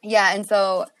 Yeah, and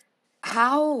so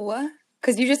how,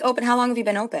 because you just opened, how long have you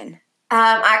been open?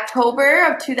 October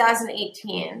of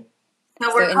 2018.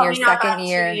 So we're in your coming up second on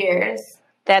year. 2 years.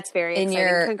 That's very In exciting.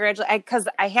 your- Congratulations. Because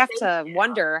I have to Thank you.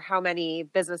 wonder how many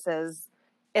businesses,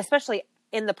 especially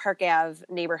in the Park Ave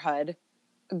neighborhood,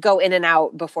 go in and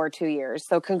out before 2 years.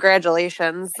 So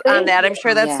congratulations on Thank that. you. I'm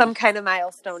sure that's Yeah. some kind of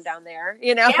milestone down there,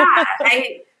 you know? Yeah,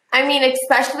 I mean,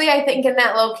 especially I think in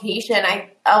that location,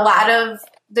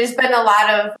 there's been a lot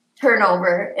of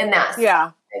turnover in that.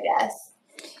 Yeah. I guess.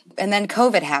 And then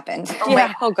COVID happened. Oh my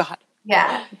Yeah. Oh God.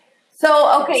 Yeah.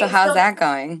 So okay. So how's that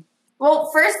going? Well,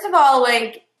 first of all,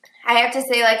 like I have to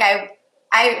say, like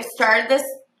I started this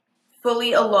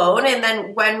fully alone, and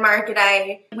then when Mark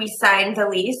and we signed the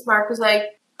lease, Mark was like,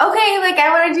 "Okay, like I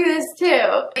want to do this too."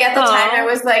 Like, at the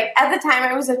time,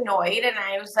 I was annoyed, and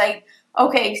I was like,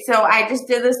 "Okay, so I just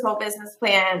did this whole business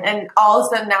plan, and all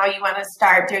of a sudden now you want to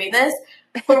start doing this."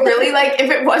 But really, like if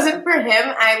it wasn't for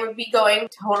him, I would be going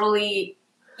totally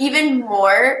even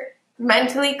more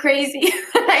mentally crazy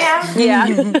than I am.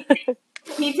 Yeah.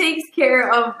 He takes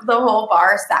care of the whole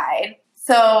bar side.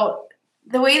 So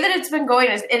the way that it's been going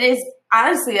it is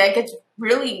honestly like it's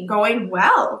really going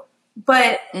well.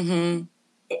 But Mm-hmm.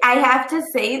 I have to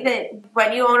say that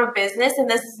when you own a business, and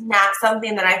this is not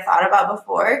something that I thought about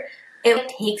before, it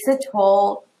takes a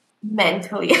toll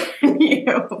mentally on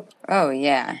you. Oh,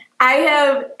 yeah.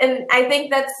 And I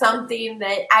think that's something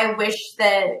that I wish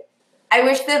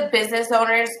that business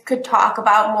owners could talk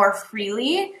about more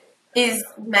freely is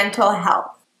mental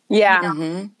health. Yeah.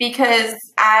 Mm-hmm. Because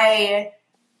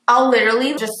I'll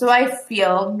literally, just so I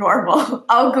feel normal,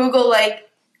 I'll Google like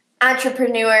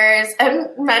entrepreneurs and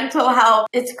mental health.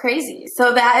 It's crazy.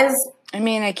 So I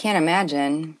mean, I can't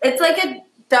imagine. it's like a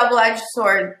double-edged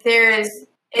sword.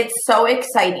 It's so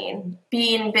exciting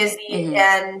being busy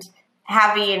and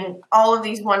having all of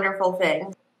these wonderful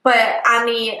things. But on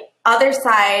the other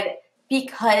side,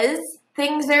 because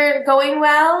things are going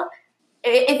well,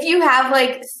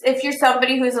 if you're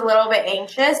somebody who's a little bit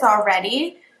anxious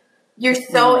already, you're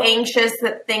so anxious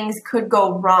that things could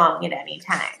go wrong at any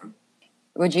time.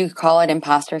 Would you call it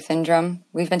imposter syndrome?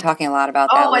 We've been talking a lot about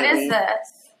that What lately. is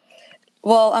this?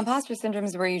 Well, imposter syndrome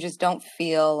is where you just don't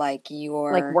feel like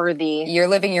you're Like worthy. You're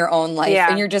living your own life, Yeah.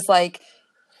 and you're just like,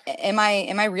 am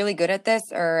I really good at this,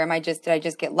 or did I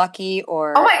just get lucky,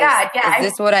 or Oh my God, yeah.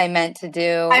 is this what I meant to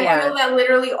do? I feel that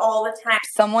literally all the time.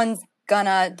 Someone's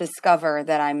gonna discover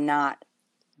that I'm not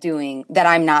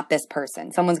this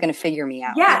person. Someone's gonna figure me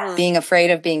out. Yeah. Being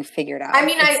afraid of being figured out. I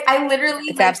mean, I literally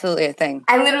it's absolutely a thing.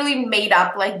 I literally made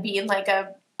up like being like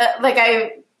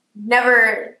I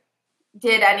never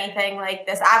did anything like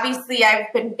this. Obviously,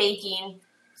 I've been baking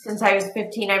since I was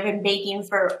 15. I've been baking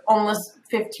for almost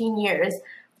 15 years,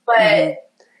 but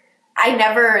I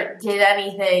never did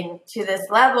anything to this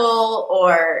level,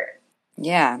 or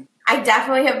Yeah. I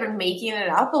definitely have been making it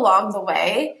up along the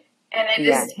way, and it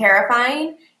is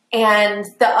terrifying. And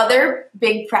the other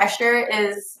big pressure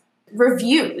is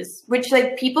reviews, which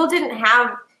like people didn't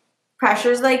have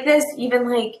pressures like this even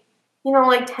like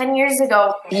 10 years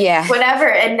ago. Yeah. Whatever.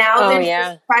 And now there's yeah.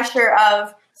 this pressure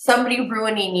of somebody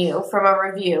ruining you from a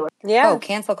review. Yeah. Oh,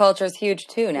 cancel culture is huge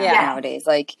too nowadays.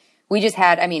 Like we just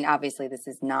had, I mean, obviously this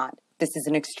is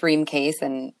an extreme case,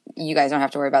 and you guys don't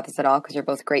have to worry about this at all because you're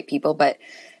both great people, but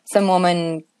some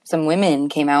women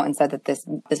came out and said that this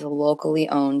is a locally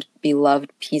owned,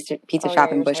 beloved pizza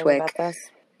shop in Bushwick.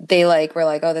 They were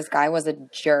like, oh, this guy was a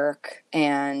jerk,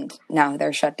 and now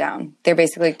they're shut down. They're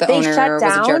basically the owner was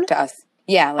a jerk to us.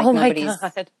 Yeah, like nobody's.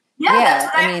 My God. Yeah, that's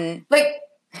what I mean, like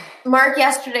Mark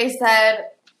yesterday said,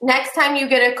 next time you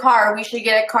get a car, we should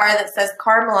get a car that says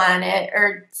caramel on it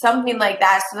or something like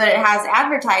that so that it has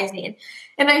advertising.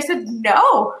 And I said,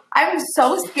 no, I'm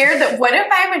so scared that what if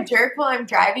I'm a jerk while I'm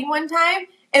driving one time?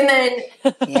 And then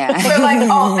we're like,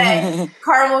 oh, man,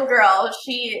 caramel girl,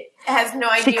 she has no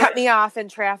idea. She cut me off in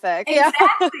traffic.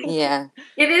 Exactly. Yeah.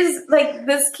 It is like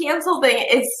this cancel thing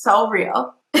is so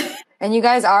real. And you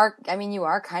guys are, I mean, you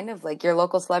are kind of like your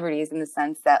local celebrities in the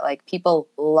sense that like people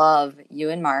love you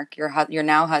and Mark, your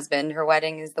now husband. Her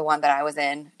wedding is the one that I was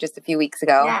in just a few weeks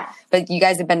ago. Yeah. But you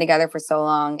guys have been together for so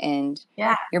long, and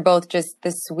Yeah. you're both just the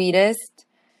sweetest,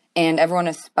 and everyone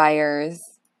aspires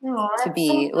Oh, to that's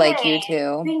be so like you nice.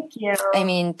 two. Thank you. I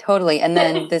mean, totally. And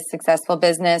then this successful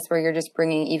business where you're just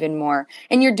bringing even more,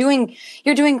 and you're doing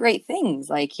great things.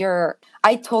 Like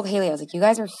I told Haley, I was like, you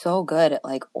guys are so good at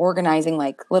like organizing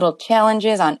like little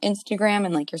challenges on Instagram,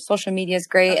 and like your social media is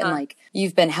great. And like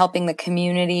you've been helping the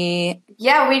community.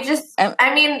 Yeah,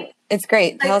 I mean, it's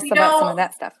great. like, Tell us about some of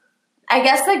that stuff. I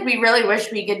guess like we really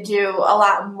wish we could do a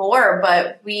lot more,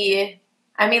 but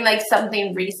like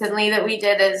something recently that we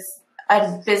did is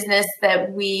a business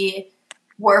that we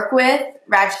work with,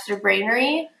 Rochester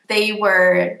Brainery. They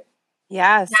were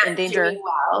Yes, not in danger. doing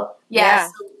well. Yeah.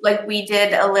 So, like we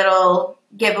did a little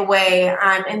giveaway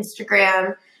on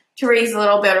Instagram to raise a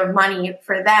little bit of money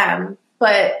for them.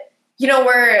 But,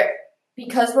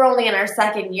 because we're only in our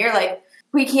second year, like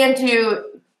we can't do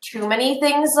too many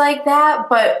things like that,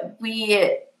 but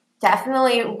we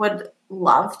definitely would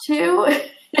love to.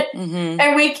 Mm-hmm.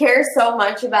 And we care so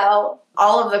much about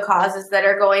all of the causes that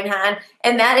are going on.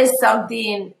 And that is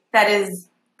something that is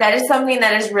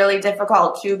really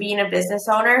difficult to being a business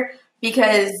owner,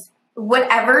 because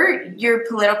whatever your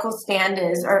political stand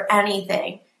is or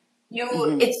anything,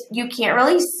 you can't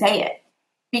really say it,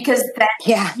 because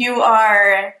then you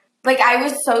are like, I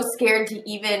was so scared to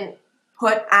even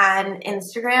put on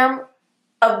Instagram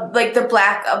like the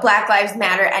Black Lives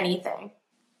Matter anything,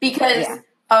 because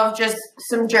of just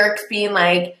some jerks being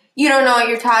like, you don't know what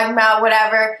you're talking about,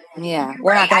 whatever. Yeah,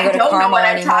 we're not going to go to I don't know what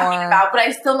anymore. I'm talking about, but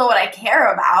I still know what I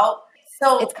care about.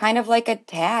 So it's kind of like a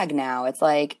tag now. It's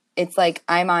like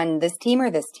I'm on this team or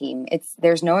this team.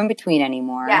 There's no in between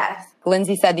anymore. Yes.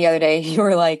 Lindsay said the other day, you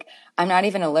were like, I'm not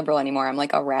even a liberal anymore. I'm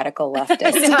like a radical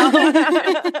leftist.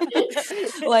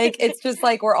 Like, it's just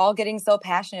like we're all getting so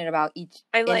passionate about each.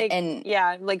 I'm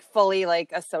like fully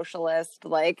like a socialist.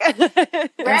 Like,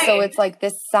 and so it's like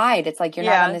this side. It's like you're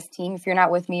not on this team if you're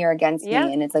not with me or against me,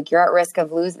 and it's like you're at risk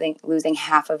of losing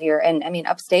half of your. And I mean,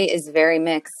 upstate is very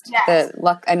mixed. Yes.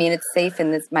 It's safe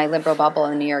in my liberal bubble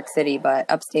in New York City, but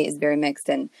upstate is very mixed,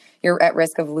 and you're at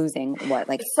risk of losing so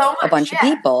much, a bunch of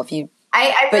people if you.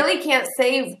 I really can't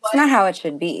say. It's not how it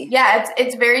should be. Yeah,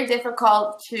 it's very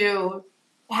difficult to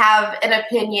have an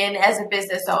opinion as a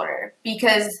business owner,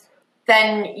 because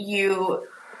then you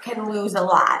can lose a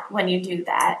lot when you do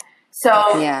that. So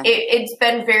it's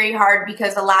been very hard,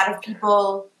 because a lot of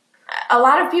people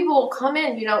will come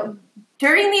in,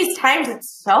 during these times.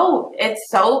 It's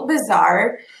so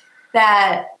bizarre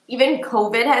that even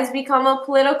COVID has become a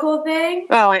political thing.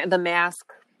 Oh, the mask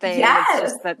thing. Yes. It's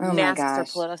just that masks are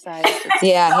politicized.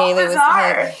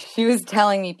 Haley she was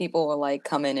telling me people will like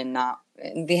come in and not.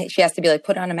 She has to be like,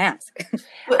 put on a mask.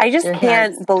 I just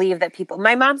can't believe that people.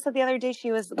 My mom said the other day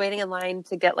she was waiting in line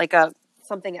to get like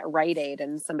something at Rite Aid,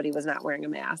 and somebody was not wearing a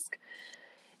mask.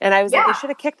 And I was like, they should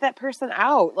have kicked that person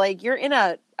out. Like, you're in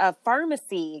a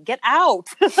pharmacy. Get out.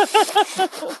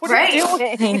 What are you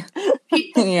doing?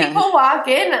 People walk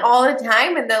in all the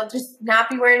time and they'll just not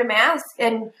be wearing a mask.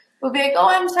 And we'll be like, oh,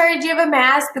 I'm sorry, do you have a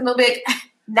mask? And they'll be like,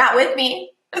 not with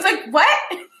me. I was like, what?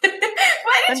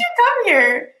 Why did you come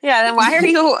here? Yeah, then why are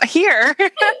you here?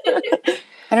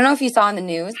 I don't know if you saw in the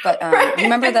news, but you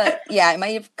remember it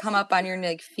might have come up on your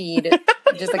feed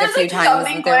just like a few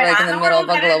times. They're like in the middle of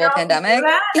a global pandemic.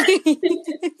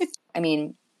 I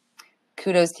mean,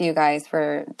 kudos to you guys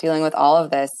for dealing with all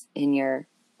of this in you're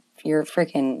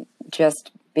freaking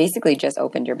basically just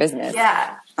opened your business.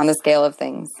 Yeah. On the scale of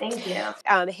things. Thank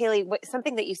you. Haley,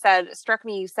 something that you said struck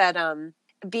me. You said,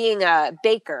 being a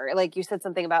baker, like you said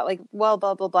something about like, well,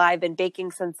 blah, blah, blah. I've been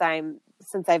baking since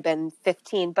I've been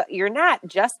 15, but you're not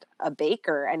just a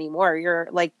baker anymore. You're,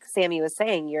 like Sammy was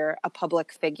saying, you're a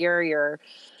public figure. You're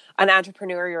an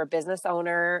entrepreneur. You're a business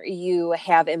owner. You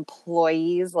have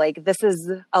employees. Like, this is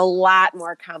a lot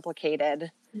more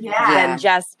complicated than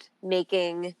just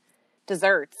making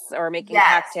desserts or making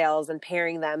cocktails and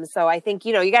pairing them. So I think,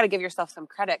 you got to give yourself some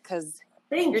credit, because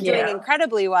you're doing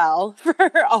incredibly well for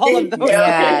all of those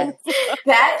things.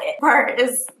 That part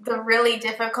is the really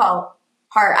difficult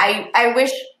part. I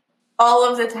wish all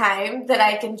of the time that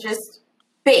I can just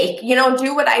bake,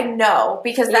 do what I know,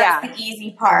 because that's the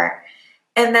easy part.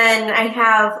 And then I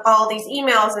have all these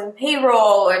emails and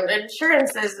payroll and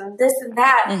insurances and this and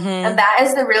that. Mm-hmm. And that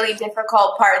is the really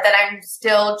difficult part that I'm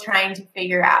still trying to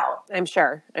figure out. I'm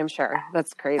sure.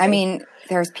 That's crazy. I mean,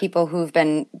 there's people who've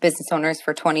been business owners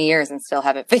for 20 years and still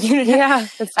haven't figured it out. Yeah,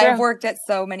 that's true. I've worked at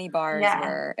so many bars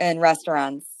and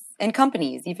restaurants, in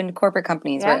companies, even corporate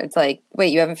companies, Yeah. where it's like,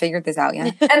 wait, you haven't figured this out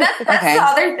yet? And that's Okay. the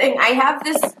other thing.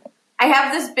 I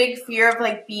have this big fear of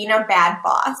like being a bad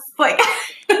boss. Like,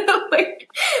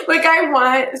 like I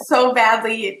want so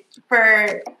badly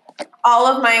for all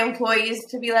of my employees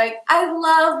to be like, I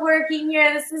love working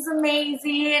here. This is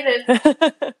amazing.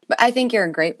 And But I think you're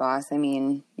a great boss. I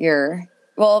mean,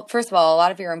 well, first of all, a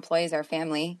lot of your employees are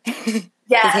family. Because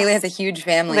yes. Haley has a huge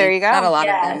family. There you go. Not a lot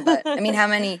Yeah. of them, but I mean, how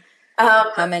many?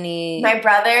 My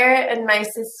brother and my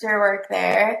sister work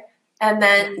there. And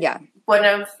then Yeah. one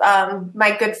of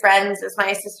my good friends is my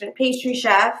assistant pastry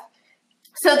chef.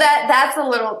 So that's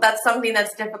something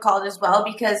that's difficult as well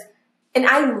because, and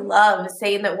I love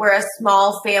saying that we're a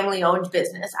small family owned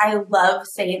business. I love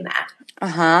saying that.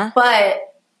 Uh-huh.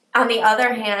 But on the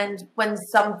other hand, when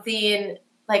something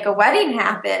like a wedding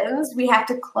happens, we have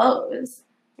to close.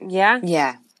 Yeah.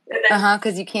 Yeah. Uh-huh,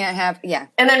 because you can't have, yeah.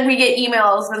 And then we get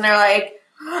emails and they're like,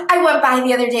 I went by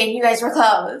the other day and you guys were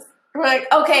closed. We're like,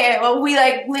 okay, well, we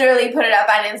like literally put it up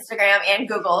on Instagram and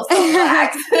Google, so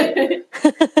relax.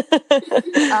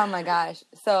 Oh my gosh.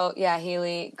 So yeah,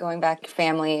 Haley, going back to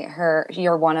family,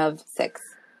 you're one of 6.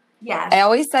 Yes. I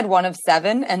always said one of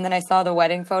 7, and then I saw the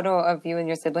wedding photo of you and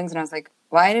your siblings, and I was like,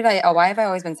 why have I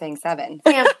always been saying 7?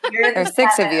 Sam, you're There's the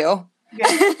 6 seventh. of you. You're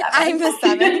the seventh. I'm the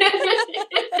 7th.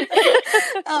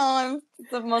 Oh,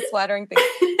 it's the most flattering thing.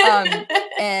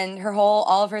 And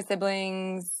all of her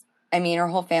siblings, I mean, her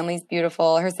whole family's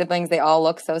beautiful. Her siblings, they all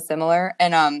look so similar.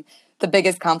 And the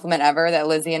biggest compliment ever that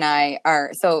Lizzie and I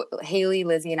are, so Haley,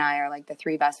 Lizzie, and I are like the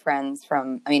 3 best friends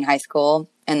from, high school.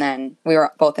 And then we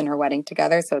were both in her wedding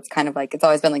together. So it's kind of like, it's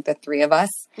always been like the 3 of us.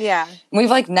 Yeah. We've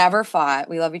like never fought.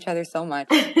 We love each other so much.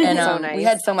 And So nice. we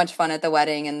had so much fun at the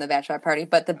wedding and the bachelorette party.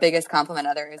 But the biggest compliment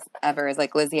ever is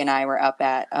like Lizzie and I were up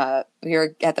we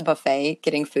were at the buffet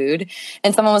getting food.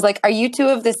 And someone was like, are you 2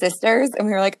 of the sisters? And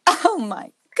we were like, oh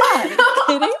my God, are you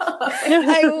kidding?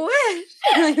 I wish.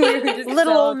 Like, we were just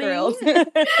Little so old me. thrilled. Oh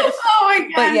my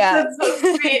gosh, But yeah. that's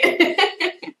so sweet.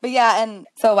 But yeah, and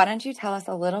so why don't you tell us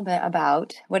a little bit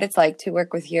about what it's like to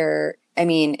work with your,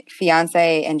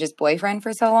 fiance and just boyfriend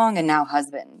for so long and now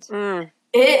husband. Mm.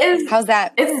 It is. How's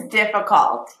that? It's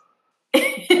difficult.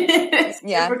 It's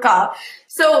Yeah. difficult.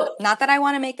 So Not that I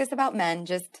want to make this about men,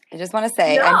 I just want to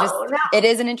say, No. it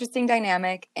is an interesting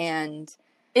dynamic and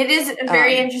it is a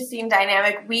very interesting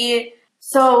dynamic. We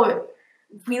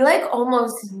like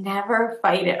almost never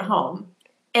fight at home.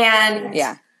 And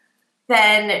yeah.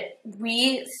 then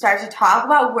we start to talk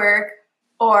about work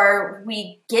or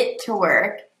we get to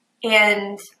work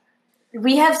and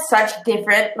we have such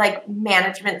different like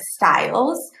management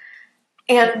styles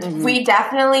and we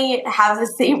definitely have the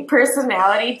same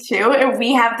personality too. And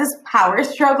we have this power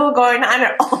struggle going on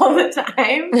all the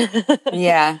time.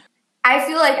 Yeah. I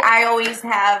feel like I always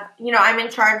have, I'm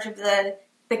in charge of the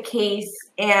case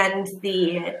and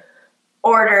the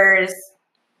orders,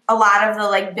 a lot of the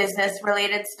like business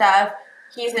related stuff.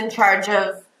 He's in charge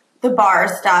of the bar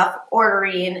stuff,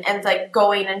 ordering and like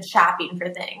going and shopping for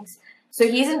things. So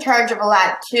he's in charge of a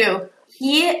lot too.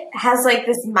 He has like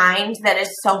this mind that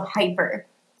is so hyper.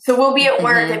 So we'll be at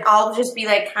work and I'll just be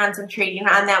like concentrating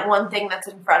on that one thing that's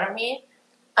in front of me.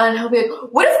 And he'll be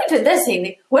like, what if we did this,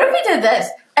 Haley? What if we did this?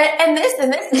 And this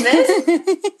and this and this?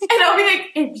 And I'll be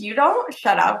like, if you don't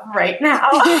shut up right now.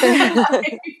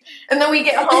 And then we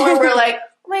get home and we're like,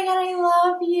 oh my God, I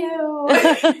love you.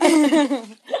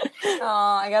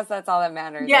 Oh, I guess that's all that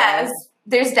matters. Yes, right?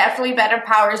 there's definitely been a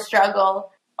power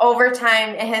struggle. Over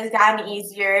time, it has gotten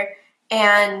easier.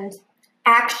 And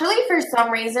actually, for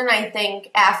some reason, I think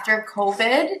after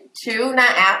COVID, too,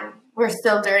 we're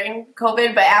still during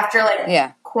COVID, but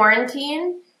after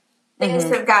quarantine, things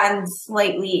have gotten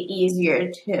slightly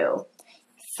easier too.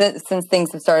 Since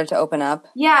things have started to open up?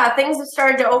 Yeah, things have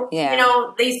started to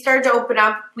open, they started to open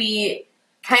up. We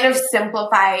kind of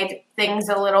simplified things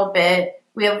a little bit.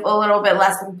 We have a little bit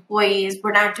less employees.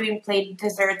 We're not doing plated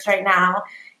desserts right now.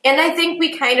 And I think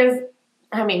we kind of,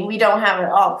 we don't have it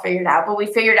all figured out, but we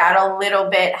figured out a little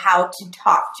bit how to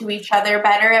talk to each other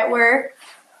better at work.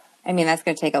 That's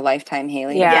going to take a lifetime,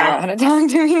 Haley. Yeah. To figure out how to talk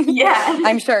to me. Yeah.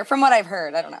 I'm sure. From what I've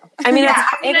heard. I don't know. I've heard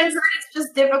it's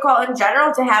just difficult in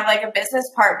general to have like a business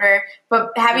partner, but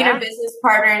having a business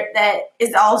partner that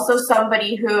is also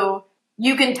somebody who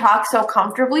you can talk so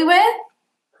comfortably with,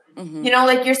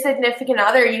 like your significant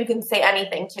other, you can say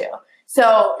anything to.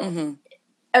 So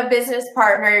a business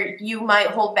partner, you might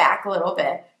hold back a little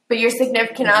bit, but your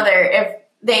significant other, if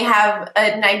they have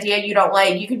an idea you don't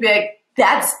like, you could be like,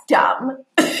 that's dumb.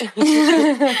 And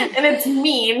it's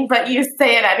mean, but you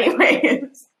say it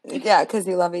anyways. Yeah, because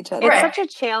you love each other. It's such a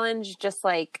challenge just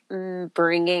like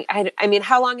bringing,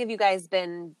 how long have you guys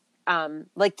been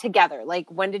like together? Like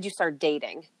when did you start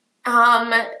dating?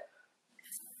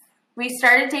 We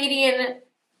started dating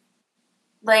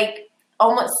like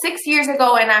almost 6 years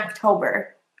ago in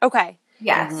October. Okay.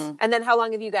 Yes. Mm-hmm. And then how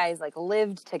long have you guys like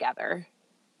lived together?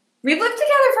 We've lived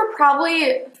together for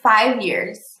probably 5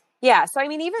 years. Yeah. So, I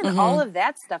mean, even all of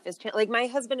that stuff is like my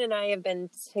husband and I have been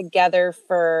together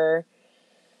for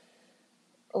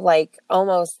like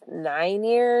almost 9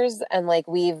 years. And like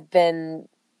we've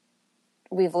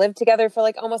lived together for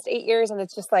like almost 8 years. And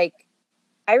it's just like,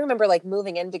 I remember like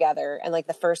moving in together and like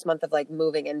the first month of like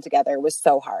moving in together was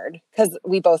so hard because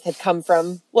we both had come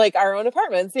from like our own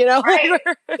apartments, you know, Right.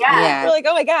 like, Yeah. we're like,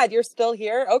 oh my God, you're still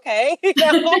here. Okay. You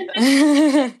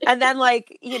know? And then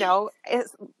like, you know,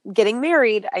 getting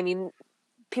married, I mean,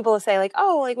 people will say like,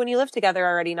 oh, like when you live together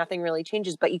already, nothing really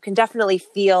changes, but you can definitely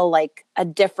feel like a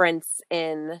difference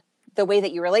in the way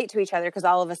that you relate to each other because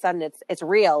all of a sudden it's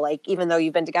real. Like even though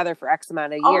you've been together for X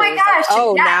amount of years, Oh my gosh,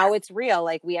 like, yes. now it's real.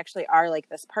 Like we actually are like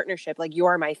this partnership. Like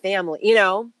you're my family, you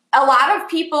know? A lot of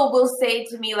people will say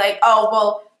to me like, oh,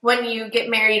 well, when you get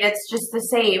married, it's just the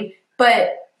same.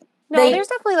 But no, there's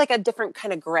definitely like a different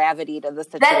kind of gravity to the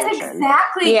situation. That's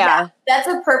exactly, yeah. That's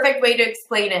a perfect way to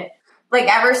explain it.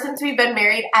 Like ever since we've been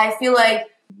married, I feel like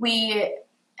we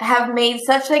have made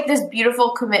such like this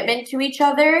beautiful commitment to each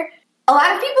other. A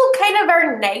lot of people kind of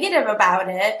are negative about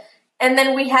it. And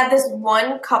then we had this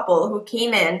one couple who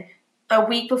came in a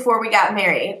week before we got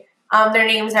married. Their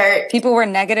names are... People were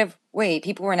negative. Wait,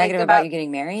 people were negative about you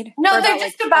getting married? No, they're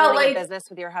just about like... business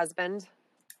with your husband?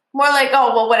 More like,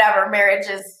 oh, well, whatever. Marriage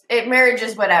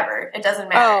is whatever. It doesn't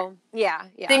matter. Oh, yeah.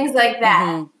 Things like that.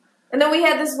 Mm-hmm. And then we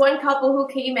had this one couple who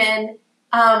came in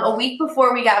a week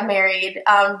before we got married,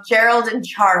 Gerald and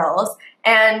Charles.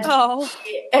 And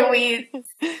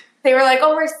they were like,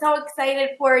 oh, we're so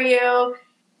excited for you.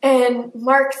 And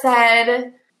Mark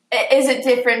said, is it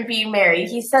different being married?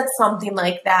 He said something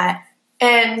like that.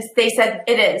 And they said,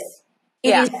 it is.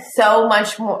 It is so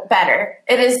much more better.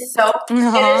 It is so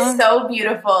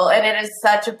beautiful. And it is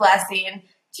such a blessing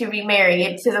to be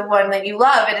married to the one that you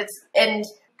love. And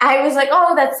I was like,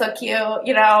 oh, that's so cute,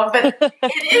 you know, but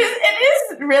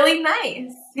it is really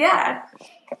nice. Yeah.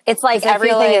 It's like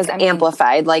everything is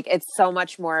amplified. Like it's so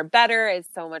much more better. It's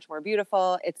so much more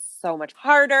beautiful. It's so much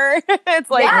harder. It's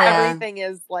like everything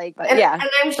is like, and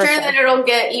I'm sure that it'll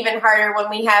get even harder when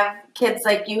we have kids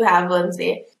like you have,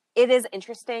 Lindsay. It is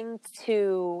interesting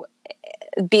to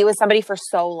be with somebody for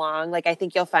so long. Like I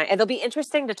think you'll find it'll be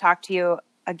interesting to talk to you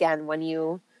again when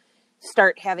you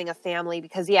start having a family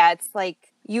because it's like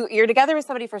you're together with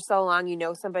somebody for so long, you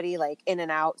know somebody like in and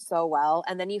out so well,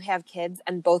 and then you have kids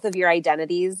and both of your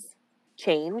identities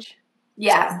change.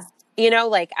 Yeah. You know,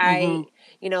 like I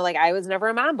was never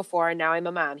a mom before and now I'm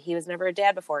a mom. He was never a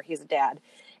dad before, he's a dad.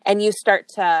 And you start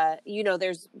to, you know,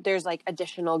 there's like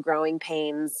additional growing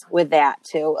pains with that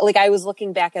too. Like I was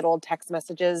looking back at old text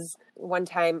messages one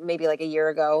time, maybe like a year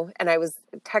ago, and I was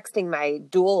texting my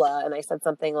doula and I said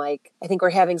something like, I think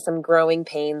we're having some growing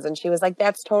pains. And she was like,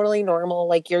 that's totally normal.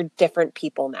 Like you're different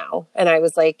people now. And I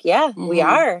was like, yeah, we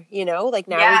are, you know, like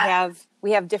now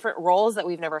we have different roles that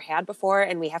we've never had before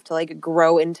and we have to like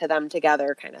grow into them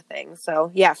together kind of thing. So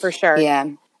yeah, for sure. Yeah.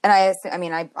 And I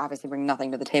obviously bring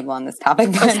nothing to the table on this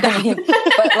topic, but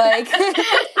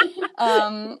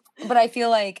but I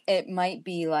feel like it might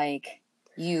be like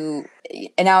and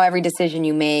now every decision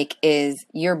you make is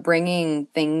you're bringing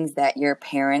things that your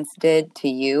parents did to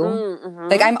you. Mm-hmm.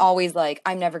 Like I'm always like,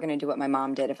 I'm never going to do what my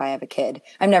mom did if I have a kid.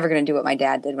 I'm never going to do what my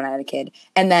dad did when I had a kid.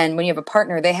 And then when you have a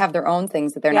partner, they have their own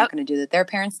things that they're not going to do that their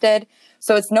parents did.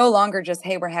 So it's no longer just,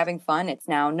 hey, we're having fun. It's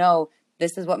now, no,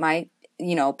 this is what my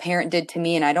parent did to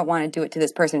me and I don't want to do it to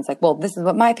this person. It's like, well, this is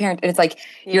what my parent, and it's like,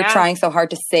 you're trying so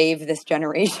hard to save this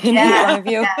generation in front of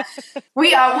you. Yeah.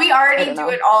 We already do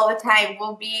it all the time.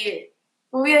 We'll be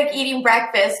like eating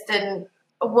breakfast and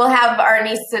we'll have our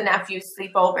nieces and nephews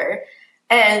sleep over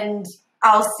and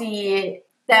I'll see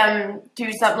them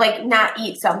do something, like not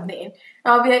eat something. And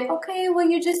I'll be like, okay, well,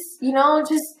 you just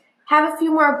have a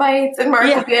few more bites. And Mark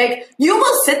will be like, you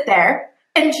will sit there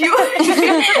and you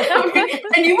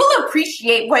will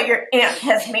appreciate what your aunt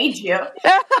has made you.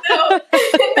 So, and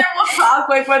then we'll talk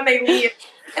like when they leave.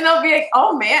 And I'll be like,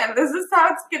 oh man, this is how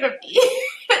it's going to be.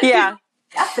 Yeah.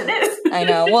 Yes, it is. I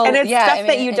know. Well, and it's stuff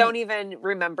that you don't even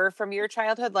remember from your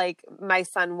childhood. Like my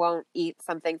son won't eat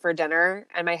something for dinner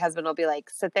and my husband will be like,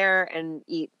 sit there and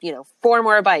eat, 4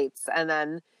 more bites. And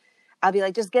then I'll be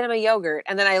like, just get him a yogurt.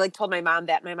 And then I like told my mom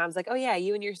that. My mom's like, oh yeah,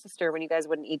 you and your sister, when you guys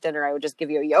wouldn't eat dinner, I would just give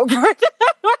you a yogurt.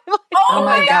 Like, oh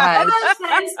my God.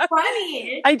 That's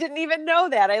funny. I didn't even know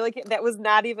that. That was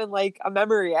not even like a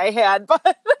memory I had,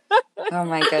 but Oh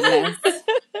my goodness.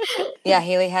 Yeah,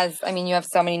 Haley has, I mean, you have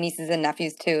so many nieces and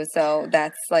nephews too, so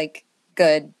that's like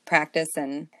good practice.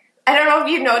 And I don't know if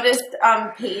you noticed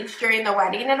Paige during the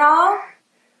wedding at all,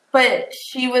 but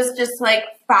she was just like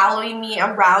following me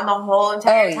around the whole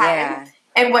entire time. Yeah.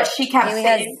 And what she kept Haley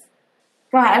saying.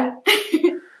 Go ahead.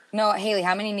 No, Haley,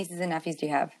 how many nieces and nephews do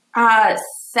you have?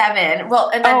 7. Well,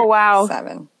 and then wow.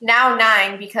 7. now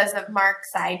 9 because of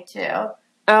Mark's side too.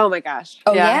 Oh my gosh.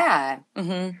 Oh yeah.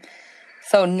 Mm-hmm.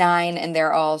 So 9, and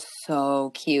they're all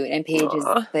so cute. And Paige is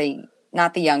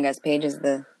not the youngest. Paige is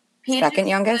the second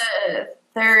youngest. The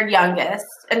third youngest,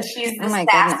 and she's the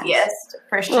sassiest goodness.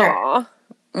 for sure. Aww.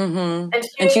 Mm-hmm.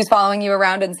 And she was following you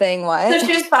around and saying what? So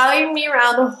she was following me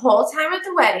around the whole time at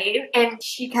the wedding, and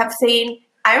she kept saying,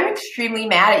 "I'm extremely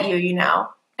mad at you, you know."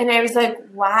 And I was like,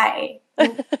 "Why?"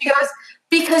 And she goes,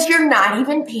 "Because you're not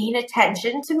even paying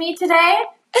attention to me today."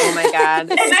 Oh my God,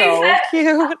 so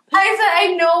cute. I said,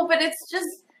 "I know, but it's just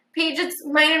Paige. It's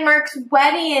mine and Mark's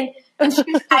wedding," and she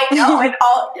goes, "I know, and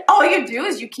all you do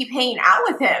is you keep hanging out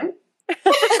with him." And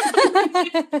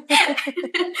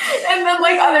then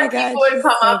like other people would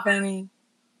come up. Funny.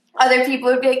 Other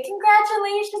people would be like,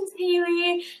 "Congratulations,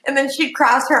 Haley," and then she'd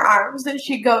cross her arms and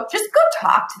she'd go, "Just go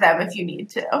talk to them if you need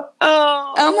to."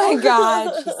 Oh my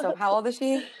God, she's so. How old is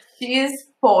she? She's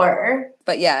 4.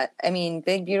 But yeah, I mean,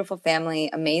 big beautiful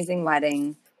family, amazing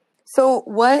wedding. So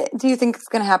what do you think is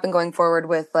going to happen going forward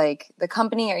with like the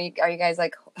company? Are you guys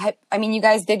like, I mean, you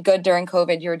guys did good during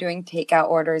COVID. You were doing takeout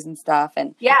orders and stuff.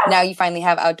 And now you finally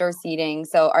have outdoor seating.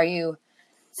 So are you?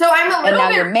 So I'm a little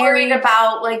bit worried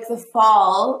about like the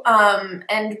fall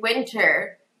and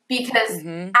winter because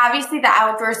obviously the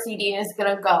outdoor seating is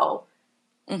going to go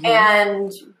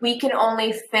and we can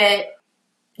only fit,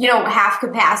 half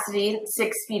capacity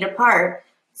 6 feet apart.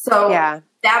 So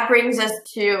that brings us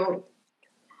to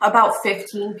about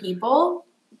 15 people,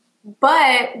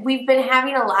 but we've been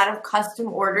having a lot of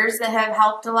custom orders that have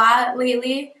helped a lot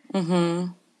lately.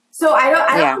 So I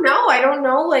don't know. I don't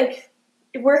know. Like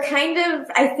we're kind of,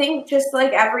 I think just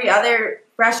like every other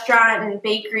restaurant and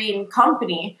bakery and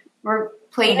company, we're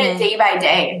playing it day by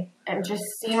day and just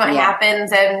seeing what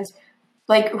happens. And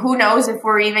like, who knows if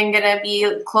we're even going to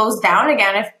be closed down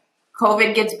again. If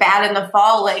COVID gets bad in the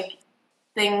fall, like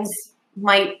things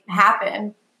might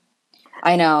happen.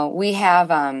 I know. We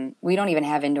have, we don't even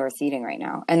have indoor seating right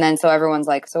now. And then so everyone's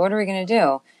like, so what are we going to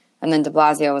do? And then de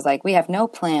Blasio was like, we have no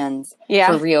plans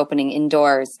for reopening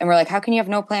indoors. And we're like, how can you have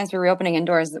no plans for reopening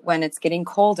indoors when it's getting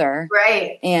colder?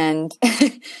 Right. And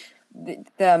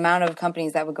the amount of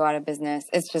companies that would go out of business,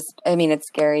 it's just, I mean, it's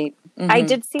scary. I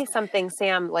did see something,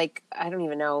 Sam, like, I don't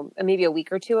even know, maybe a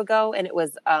week or two ago. And it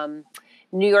was,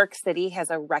 New York City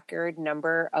has a record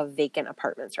number of vacant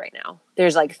apartments right now.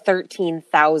 There's like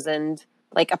 13,000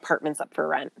 like apartments up for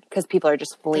rent because people are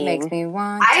just fleeing. It makes me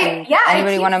want to.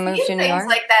 Anybody want to move to New York?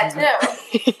 Like that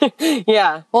too.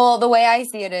 Yeah. Well, the way I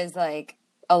see it is like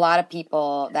a lot of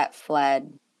people that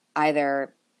fled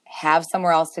either have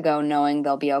somewhere else to go knowing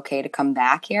they'll be okay to come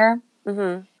back here.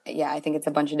 Yeah, I think it's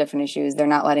a bunch of different issues. They're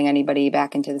not letting anybody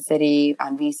back into the city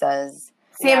on visas.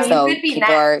 Sam, you could be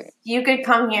next. You could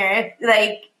come here.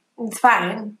 Like, it's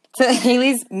fine. So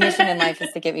Haley's mission in life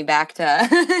is to get me back to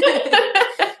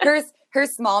her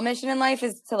small mission in life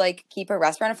is to like keep her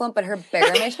restaurant afloat, but her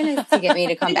bigger mission is to get me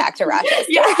to come back to Rochester.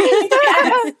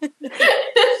 Yes.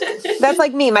 That's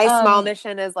like me. My small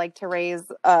mission is like to raise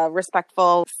a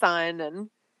respectful son and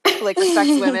like respect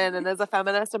women and as a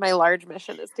feminist, and my large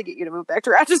mission is to get you to move back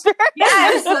to Rochester.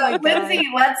 Yes, Lindsay,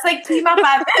 let's like team up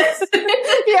on this.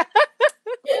 Yeah.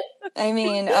 I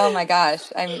mean, oh my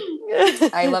gosh.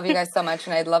 I love you guys so much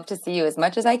and I'd love to see you as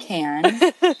much as I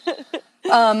can.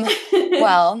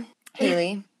 Well,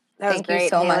 Haley, thank you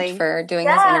so much for doing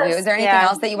this interview. Is there anything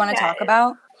else that you want to talk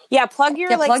about? Yeah, plug your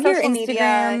social your media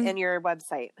Instagram and your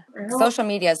website. Social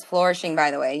media is flourishing, by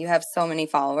the way. You have so many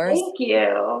followers. Thank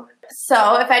you.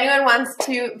 So if anyone wants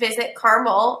to visit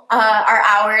Carmel, our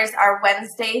hours are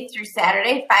Wednesday through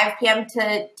Saturday, 5 p.m.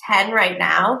 to 10 right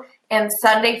now, and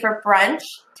Sunday for brunch,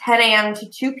 10 a.m. to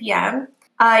 2 p.m.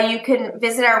 You can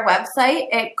visit our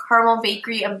website at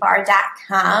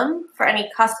carmelbakeryandbar.com for any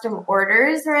custom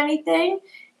orders or anything.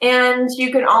 And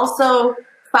you can also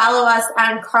follow us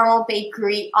on Carmel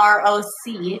Bakery ROC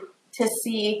to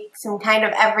see some kind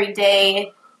of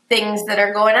everyday things that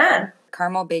are going on.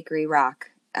 Carmel Bakery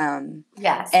rock.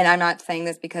 Yes. And I'm not saying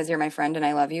this because you're my friend and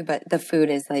I love you, but the food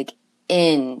is like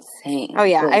insane. Oh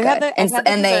yeah, really I've had good. the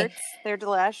and desserts. They're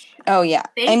delish. Oh yeah.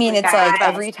 Thank I mean, you, it's guys. like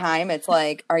every time it's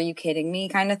like, are you kidding me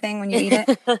kind of thing when you eat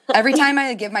it. Every time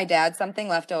I give my dad something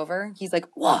left over, he's like,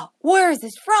 whoa, where is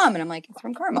this from? And I'm like, it's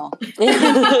from Carmel. Like,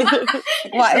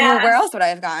 why, Yeah. where else would I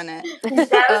have gotten it?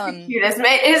 That was the cutest.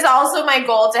 It is also my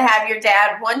goal to have your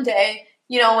dad one day,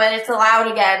 you know, when it's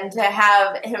allowed again, to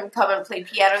have him come and play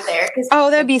piano there. Cause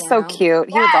Oh, that'd be so Piano. cute.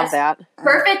 He would love that.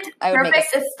 perfect I would make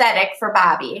aesthetic for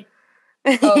Bobby.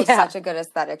 Oh, Yeah. such a good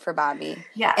aesthetic for Bobby.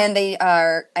 Yeah. And they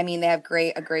are, I mean, they have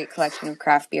a great collection of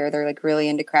craft beer. They're like really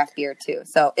into craft beer too.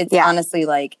 So it's Yeah. honestly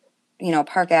like, you know,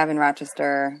 Park Ave in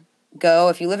Rochester. Go,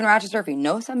 if you live in Rochester, if you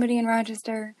know somebody in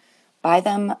Rochester, buy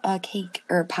them a cake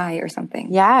or a pie or something.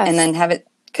 Yes. And then have it,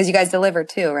 because you guys deliver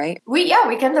too, right? We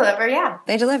can deliver, yeah.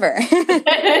 They deliver.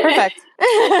 Perfect.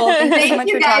 Well, thank you so Thank much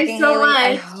you for guys talking, so Haley.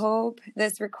 I much. hope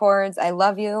this records. I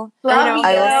love you. Love you.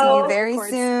 I will see you Of very course.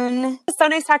 soon. So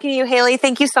nice talking to you, Haley.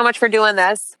 Thank you so much for doing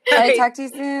this. I'll talk to you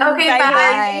soon. Okay, Bye,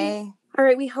 bye. All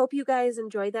right, we hope you guys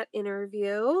enjoyed that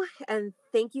interview, and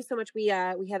thank you so much. We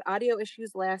had audio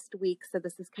issues last week, so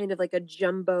this is kind of like a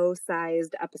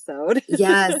jumbo-sized episode.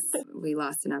 Yes, we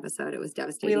lost an episode. It was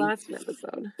devastating. We lost an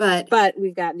episode, But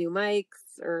we've got new mics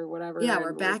or whatever. yeah, and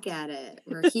we're back at it.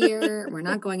 We're here. We're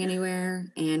not going anywhere,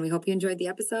 and we hope you enjoyed the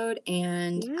episode.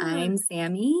 And Yeah. I'm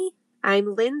Sammy,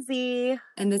 I'm Lindsay.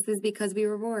 and this is Because We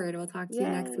Were Bored. We'll talk to you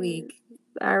next week.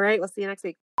 All right, we'll see you next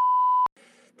week.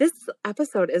 This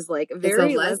episode is like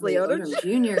very It's a Leslie Odom.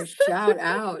 Jr. shout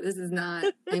out. This is not.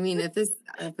 I mean, if this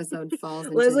episode falls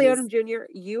into Leslie his- Odom Jr.,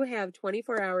 you have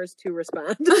 24 hours to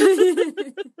respond.